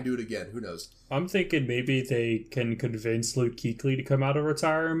it back and do it again. Who knows? I'm thinking maybe they can convince Luke Kuechly to come out of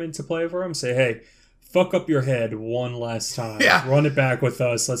retirement to play for him. Say, hey, fuck up your head one last time. Yeah. Run it back with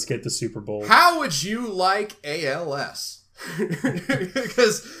us. Let's get the Super Bowl. How would you like ALS?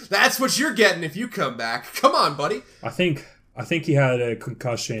 Because that's what you're getting if you come back. Come on, buddy. I think he had a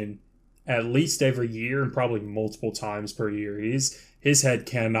concussion at least every year, and probably multiple times per year. His head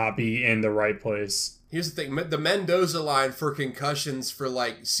cannot be in the right place. Here's the thing. The Mendoza line for concussions for,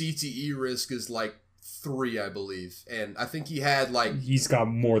 like, CTE risk is, like, 3, I believe. And I think he had, like... He's got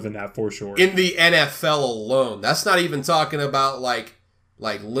more than that for sure. In the NFL alone. That's not even talking about, like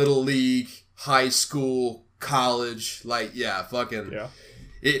Little League, high school, college. Like, yeah, fucking... Yeah.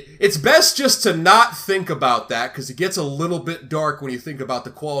 It's best just to not think about that, because it gets a little bit dark when you think about the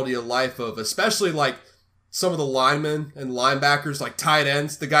quality of life of, especially, like, some of the linemen and linebackers, like tight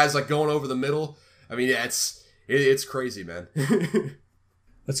ends, the guys, like, going over the middle. I mean, yeah, it's crazy, man.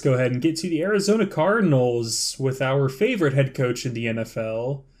 Let's go ahead and get to the Arizona Cardinals with our favorite head coach in the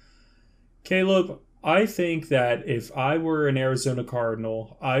NFL. Caleb, I think that if I were an Arizona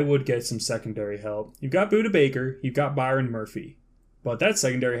Cardinal, I would get some secondary help. You've got Budda Baker, you've got Byron Murphy. But that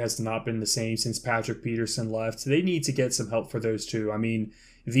secondary has not been the same since Patrick Peterson left. They need to get some help for those two. I mean,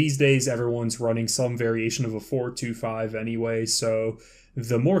 these days everyone's running some variation of a 4-2-5 anyway, so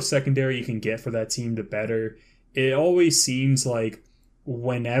the more secondary you can get for that team, the better. It always seems like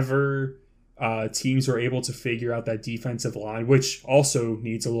whenever teams are able to figure out that defensive line, which also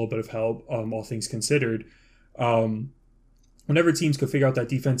needs a little bit of help, all things considered, whenever teams could figure out that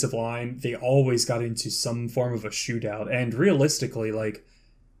defensive line, they always got into some form of a shootout. And realistically, like,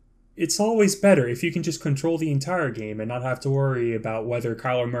 it's always better if you can just control the entire game and not have to worry about whether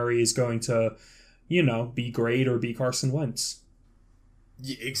Kyler Murray is going to, be great or be Carson Wentz.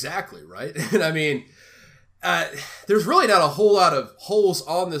 Yeah, exactly, right? And I mean, there's really not a whole lot of holes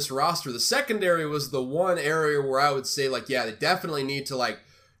on this roster. The secondary was the one area where I would say, like, yeah, they definitely need to, like,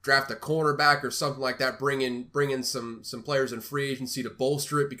 draft a cornerback or something like that, bring in some players in free agency to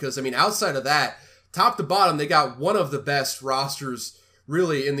bolster it, because, I mean, outside of that, top to bottom, they got one of the best rosters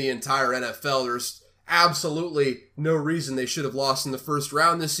really in the entire NFL. There's absolutely no reason they should have lost in the first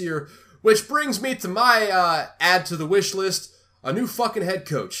round this year, which brings me to my add to the wish list, a new fucking head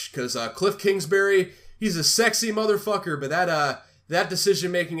coach, because Cliff Kingsbury, he's a sexy motherfucker, but that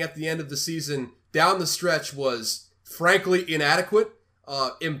decision making at the end of the season down the stretch was frankly inadequate,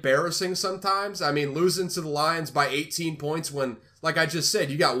 embarrassing sometimes. I mean, losing to the Lions by 18 points when, like I just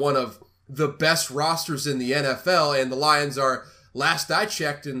said, you got one of the best rosters in the NFL, and the Lions are, last I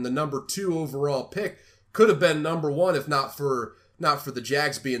checked, in the number 2 overall pick. Could have been number 1 if not for the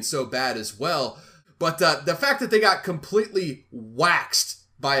Jags being so bad as well. But the fact that they got completely waxed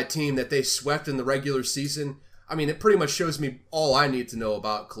by a team that they swept in the regular season, I mean, it pretty much shows me all I need to know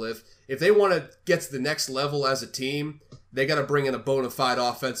about Cliff. If they want to get to the next level as a team, they got to bring in a bona fide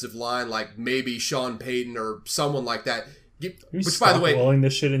offensive line like maybe Sean Payton or someone like that. Which, by the way, blowing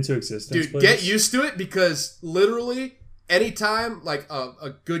this shit into existence, dude, please? Get used to it, because literally anytime like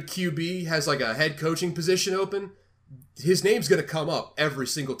a good QB has like a head coaching position open, his name's going to come up every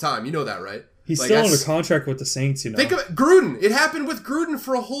single time. You know that, right? He's like, still under contract with the Saints, you know. Think of it, Gruden. It happened with Gruden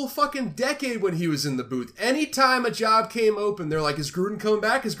for a whole fucking decade when he was in the booth. Anytime a job came open, they're like, is Gruden coming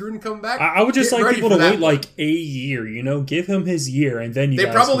back? Is Gruden coming back? I would just like people to wait like a year, you know? Give him his year, and then They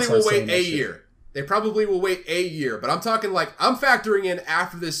probably will wait a year. They probably will wait a year. But I'm talking like, I'm factoring in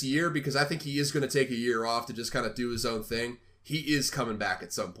after this year, because I think he is going to take a year off to just kind of do his own thing. He is coming back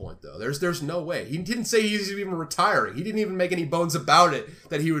at some point, though. There's no way. He didn't say he's even retiring. He didn't even make any bones about it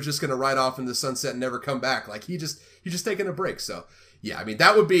that he was just going to ride off in the sunset and never come back. Like, he's just taking a break. So, yeah, I mean,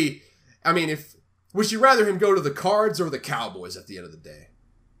 that would be... I mean, would you rather him go to the Cards or the Cowboys at the end of the day?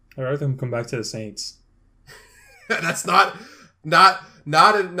 I'd rather him come back to the Saints. That's not an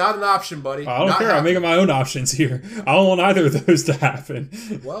option, buddy. I don't care. I'm making my own options here. I don't want either of those to happen.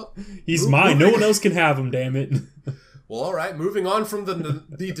 Well, he's mine. No one else can have him, damn it. Well, all right. Moving on from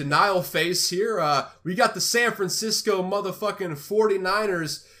the denial phase here, we got the San Francisco motherfucking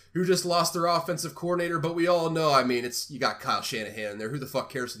 49ers who just lost their offensive coordinator, but we all know, I mean, you got Kyle Shanahan in there. Who the fuck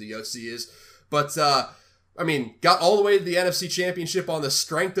cares who the OC is? But, I mean, got all the way to the NFC Championship on the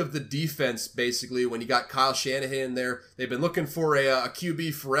strength of the defense, basically, when you got Kyle Shanahan there. They've been looking for a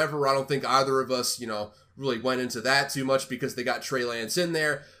QB forever. I don't think either of us, you know, really went into that too much because they got Trey Lance in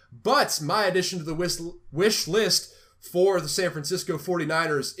there. But my addition to the wish list for the San Francisco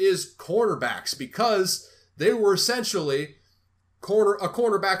 49ers is cornerbacks, because they were essentially a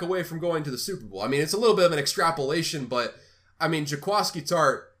cornerback away from going to the Super Bowl. I mean, it's a little bit of an extrapolation, but I mean, Jaquiski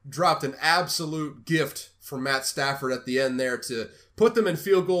Tartt dropped an absolute gift for Matt Stafford at the end there to put them in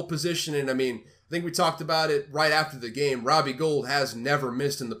field goal position. And I mean, I think we talked about it right after the game. Robbie Gould has never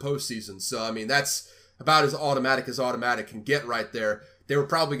missed in the postseason. So, I mean, that's about as automatic can get right there. They were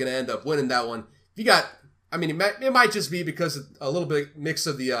probably going to end up winning that one. You got... I mean, it might just be because of a little bit mix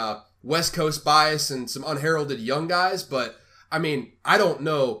of the West Coast bias and some unheralded young guys, but I mean, I don't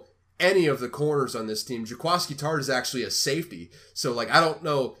know any of the corners on this team. Jaquiski Tartt is actually a safety, so like I don't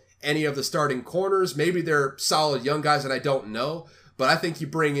know any of the starting corners. Maybe they're solid young guys and I don't know, but I think you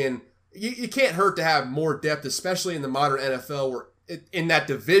bring in, you can't hurt to have more depth, especially in the modern NFL, where in that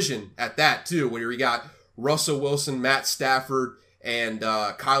division at that too, where you got Russell Wilson, Matt Stafford, and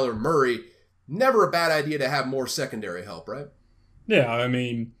Kyler Murray. Never a bad idea to have more secondary help, right? Yeah, I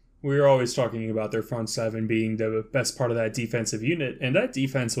mean, we were always talking about their front seven being the best part of that defensive unit, and that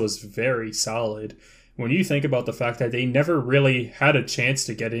defense was very solid. When you think about the fact that they never really had a chance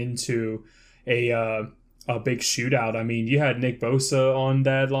to get into a big shootout. I mean, you had Nick Bosa on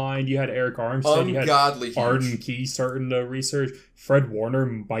that line, you had Eric Armstead, you had Arden Key starting to research. Fred Warner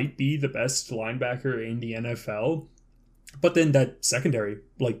might be the best linebacker in the NFL. But then that secondary,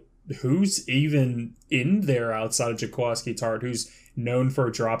 like, who's even in there outside of Jaquiski Tartt, who's known for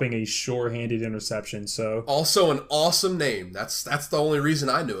dropping a sure-handed interception? So also an awesome name. That's the only reason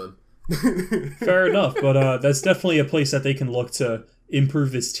I knew him. Fair enough, but that's definitely a place that they can look to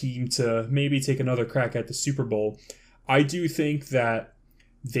improve this team to maybe take another crack at the Super Bowl. I do think that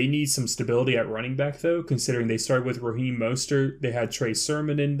they need some stability at running back, though, considering they started with Raheem Mostert. They had Trey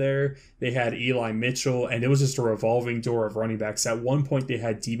Sermon in there. They had Eli Mitchell, and it was just a revolving door of running backs. At one point, they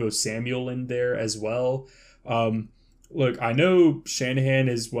had Deebo Samuel in there as well. Look, I know Shanahan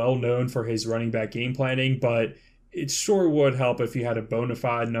is well known for his running back game planning, but it sure would help if you had a bona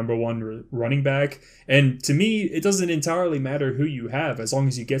fide number one running back. And to me, it doesn't entirely matter who you have as long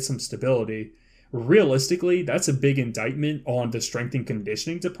as you get some stability. Realistically, that's a big indictment on the strength and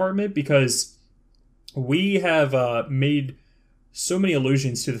conditioning department, because we have made so many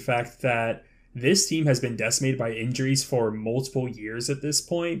allusions to the fact that this team has been decimated by injuries for multiple years at this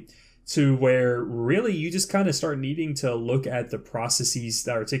point, to where really you just kind of start needing to look at the processes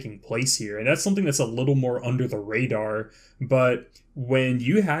that are taking place here. And that's something that's a little more under the radar. But when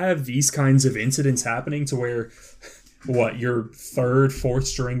you have these kinds of incidents happening to where your third, fourth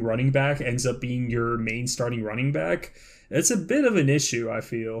string running back ends up being your main starting running back, that's a bit of an issue, I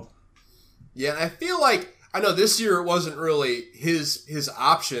feel. Yeah, and I feel like, I know this year it wasn't really his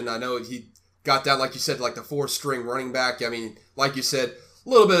option. I know he got down, like you said, like the fourth string running back. I mean, like you said, a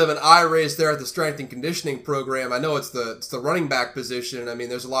little bit of an eye raise there at the strength and conditioning program. I know it's the running back position. I mean,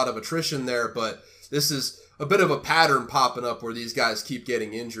 there's a lot of attrition there, but this is a bit of a pattern popping up where these guys keep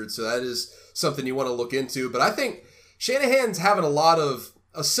getting injured. So that is something you want to look into. But I think Shanahan's having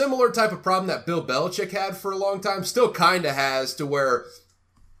a similar type of problem that Bill Belichick had for a long time, still kind of has, to where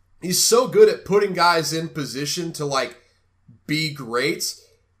he's so good at putting guys in position to like be great,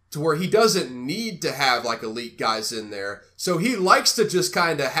 to where he doesn't need to have like elite guys in there. So he likes to just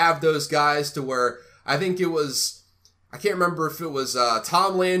kind of have those guys to where, I think it was, I can't remember if it was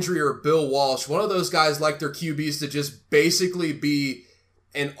Tom Landry or Bill Walsh, one of those guys like their QBs to just basically be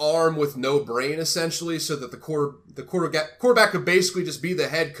an arm with no brain, essentially, so that the quarterback could basically just be the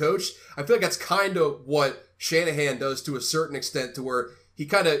head coach. I feel like that's kind of what Shanahan does to a certain extent, to where he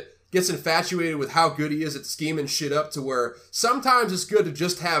kind of gets infatuated with how good he is at scheming shit up, to where sometimes it's good to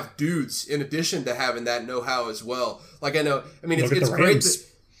just have dudes in addition to having that know-how as well. Like, I mean, it's great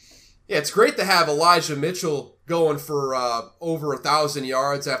it's great to have Elijah Mitchell going for over 1,000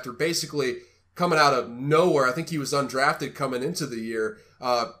 yards after basically coming out of nowhere. I think he was undrafted coming into the year.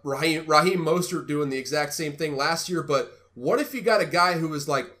 Raheem Mostert doing the exact same thing last year. But what if you got a guy who was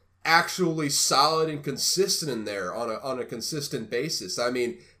like actually solid and consistent in there on a consistent basis? I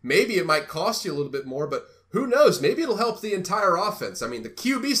mean, maybe it might cost you a little bit more, but who knows? Maybe it'll help the entire offense. I mean, the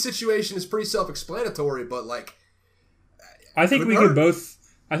QB situation is pretty self-explanatory, but like, I think we can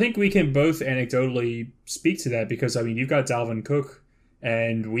both anecdotally speak to that, because I mean, you've got Dalvin Cook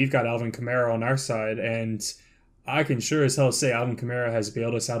and we've got Alvin Kamara on our side, and I can sure as hell say Alvin Kamara has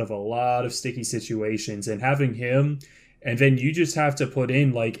bailed us out of a lot of sticky situations, and having him, and then you just have to put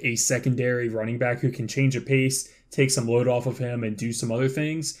in like a secondary running back who can change a pace, take some load off of him, and do some other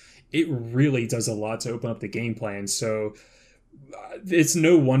things. It really does a lot to open up the game plan. So it's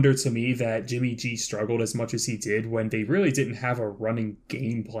no wonder to me that Jimmy G struggled as much as he did when they really didn't have a running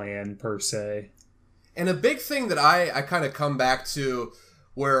game plan per se. And a big thing that I kind of come back to,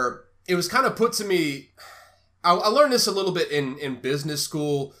 where it was kind of put to me, I learned this a little bit in business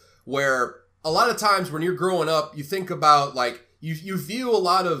school, where a lot of times when you're growing up, you think about like, you view a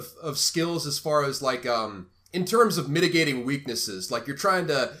lot of skills as far as like, in terms of mitigating weaknesses. Like you're trying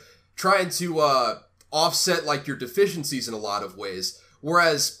to offset like your deficiencies in a lot of ways.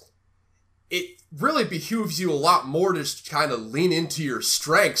 Whereas it really behooves you a lot more to just kind of lean into your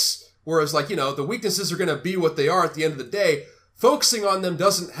strengths. Whereas like, the weaknesses are going to be what they are at the end of the day. Focusing on them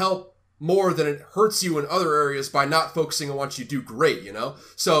doesn't help more than it hurts you in other areas by not focusing on what you do great,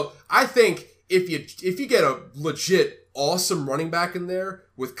 So I think if you get a legit awesome running back in there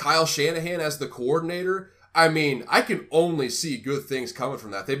with Kyle Shanahan as the coordinator, I mean, I can only see good things coming from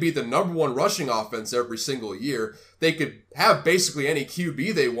that. They'd be the number one rushing offense every single year. They could have basically any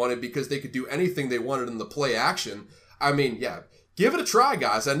QB they wanted because they could do anything they wanted in the play action. I mean, yeah, give it a try,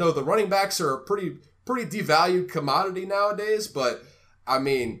 guys. I know the running backs are a pretty devalued commodity nowadays, but I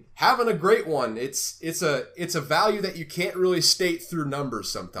mean, having a great one, it's a value that you can't really state through numbers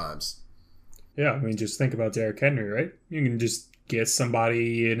sometimes. Yeah, I mean, just think about Derrick Henry, right? You can just get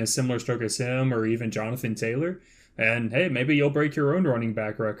somebody in a similar stroke as him, or even Jonathan Taylor, and hey, maybe you'll break your own running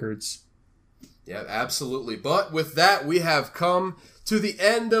back records. Yeah, absolutely. But with that, we have come to the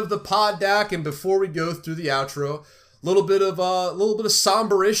end of the pod, Dak, and before we go through the outro, a little bit of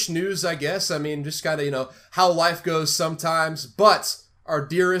somber-ish news, I guess. I mean, just kind of how life goes sometimes. But our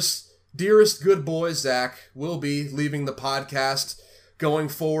dearest good boy Zach will be leaving the podcast going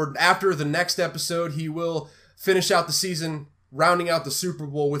forward. After the next episode, he will finish out the season, rounding out the Super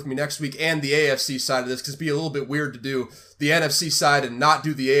Bowl with me next week, and the AFC side of this, because it'd be a little bit weird to do the NFC side and not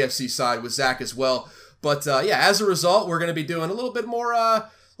do the AFC side with Zach as well. But yeah, as a result, we're going to be doing a little bit more, a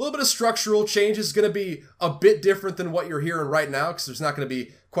little bit of structural changes. It's going to be a bit different than what you're hearing right now, because there's not going to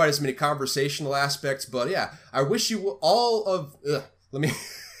be quite as many conversational aspects. But yeah, I wish you all of,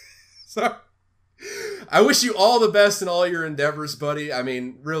 sorry. I wish you all the best in all your endeavors, buddy. I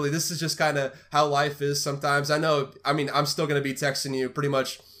mean, really, this is just kind of how life is sometimes. I'm still going to be texting you pretty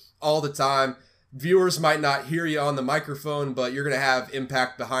much all the time. Viewers might not hear you on the microphone, but you're going to have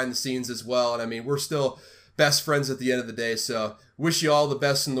impact behind the scenes as well. And I mean, we're still best friends at the end of the day. So wish you all the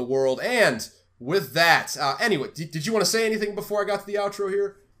best in the world. And with that, anyway, did you want to say anything before I got to the outro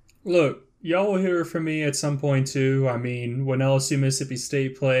here? Look, y'all will hear from me at some point too. I mean, when LSU Mississippi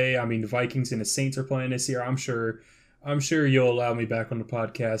State play, I mean, the Vikings and the Saints are playing this year. I'm sure I'm sure you'll allow me back on the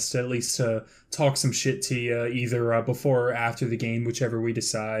podcast, at least to talk some shit to you, either before or after the game, whichever we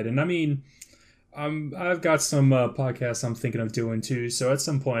decide. And I mean, I've got some podcasts I'm thinking of doing too, so at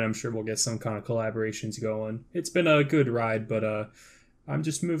some point I'm sure we'll get some kind of collaborations going. It's been a good ride, but I'm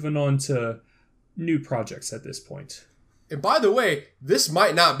just moving on to new projects at this point. And by the way, this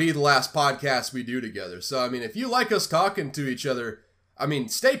might not be the last podcast we do together. So, I mean, if you like us talking to each other, I mean,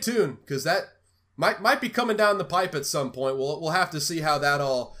 stay tuned, because that might be coming down the pipe at some point. We'll have to see how that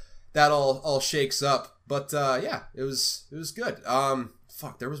all shakes up. But yeah, it was good.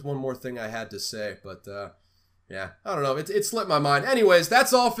 There was one more thing I had to say, but yeah, I don't know. It slipped my mind. Anyways,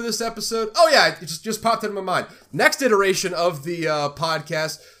 that's all for this episode. Oh yeah, it just popped into my mind. Next iteration of the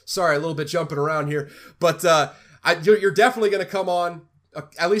podcast. Sorry, a little bit jumping around here, but you're definitely going to come on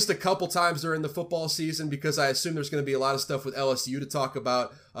at least a couple times during the football season, because I assume there's going to be a lot of stuff with LSU to talk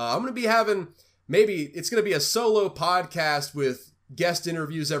about. I'm going to be having, maybe it's going to be a solo podcast with guest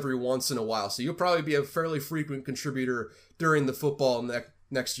interviews every once in a while. So you'll probably be a fairly frequent contributor during the football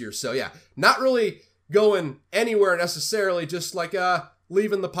next year. So yeah, not really going anywhere necessarily, just like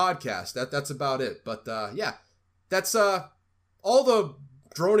leaving the podcast. That's about it. But yeah, that's all the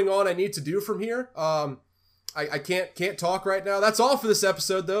droning on I need to do from here. I can't talk right now. That's all for this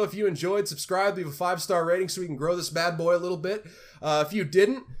episode, though. If you enjoyed, subscribe, leave a 5-star rating so we can grow this bad boy a little bit. If you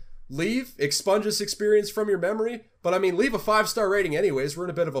didn't, expunge this experience from your memory. But I mean, leave a 5-star rating anyways. We're in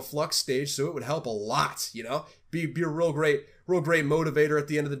a bit of a flux stage, so it would help a lot, you know? Be a real great motivator at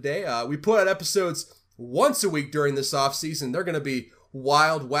the end of the day. We put out episodes once a week during this off season. They're going to be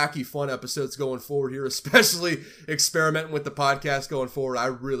wild, wacky, fun episodes going forward here, especially experimenting with the podcast going forward.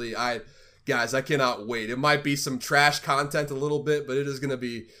 Guys, I cannot wait. It might be some trash content a little bit, but it is going to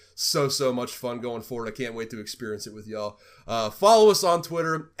be so much fun going forward. I can't wait to experience it with y'all. Follow us on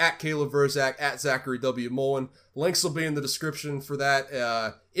Twitter, at Caleb Verzak, at Zachary W. Mullen. Links will be in the description for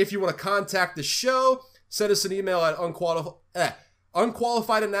that. If you want to contact the show, send us an email at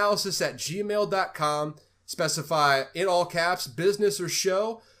unqualifiedanalysis@gmail.com. Specify in all caps, business or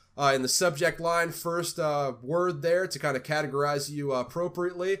show, in the subject line, first word there to kind of categorize you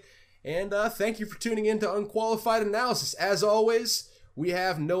appropriately. And thank you for tuning in to Unqualified Analysis. As always, we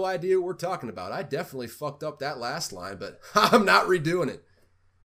have no idea what we're talking about. I definitely fucked up that last line, but I'm not redoing it.